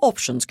have 2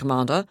 options,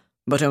 Commander,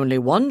 but only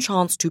one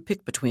chance to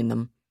pick between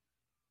them,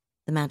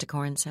 the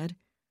Manticoran said.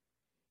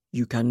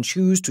 You can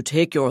choose to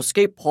take your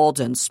escape pods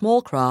and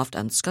small craft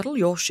and scuttle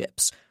your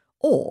ships,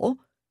 or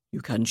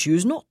you can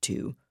choose not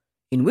to,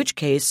 in which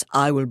case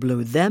I will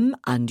blow them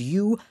and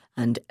you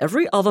and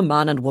every other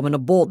man and woman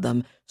aboard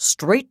them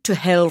straight to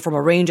hell from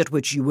a range at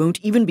which you won't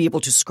even be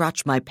able to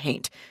scratch my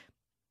paint.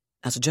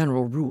 As a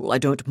general rule, I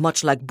don't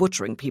much like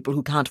butchering people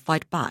who can't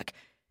fight back.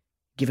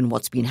 Given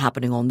what's been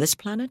happening on this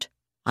planet,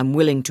 I'm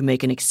willing to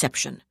make an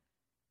exception.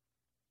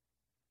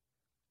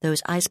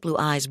 Those ice-blue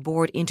eyes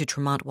bored into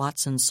Tremont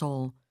Watson's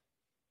soul.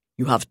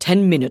 You have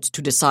 10 minutes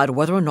to decide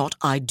whether or not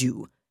I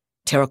do.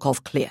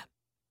 Terekov clear.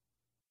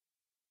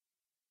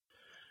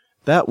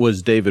 That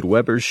was David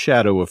Weber's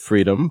Shadow of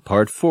Freedom,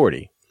 Part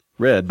 40,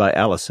 read by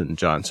Allison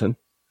Johnson.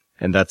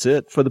 And that's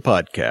it for the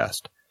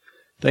podcast.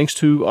 Thanks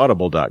to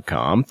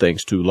Audible.com,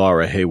 thanks to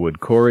Laura Haywood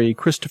Corey,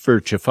 Christopher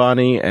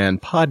Chifani,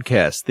 and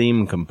podcast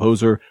theme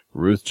composer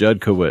Ruth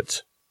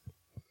Judkowitz.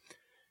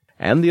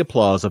 And the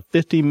applause of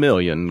 50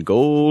 million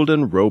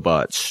golden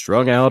robots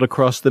strung out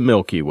across the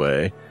Milky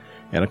Way,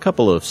 and a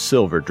couple of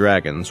silver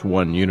dragons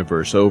one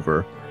universe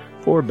over,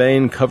 for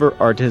Baen cover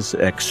artist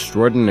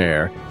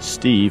extraordinaire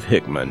Steve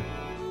Hickman.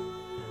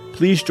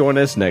 Please join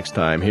us next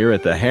time here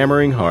at the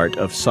hammering heart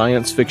of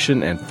science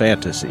fiction and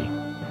fantasy,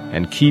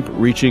 and keep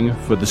reaching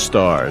for the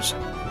stars.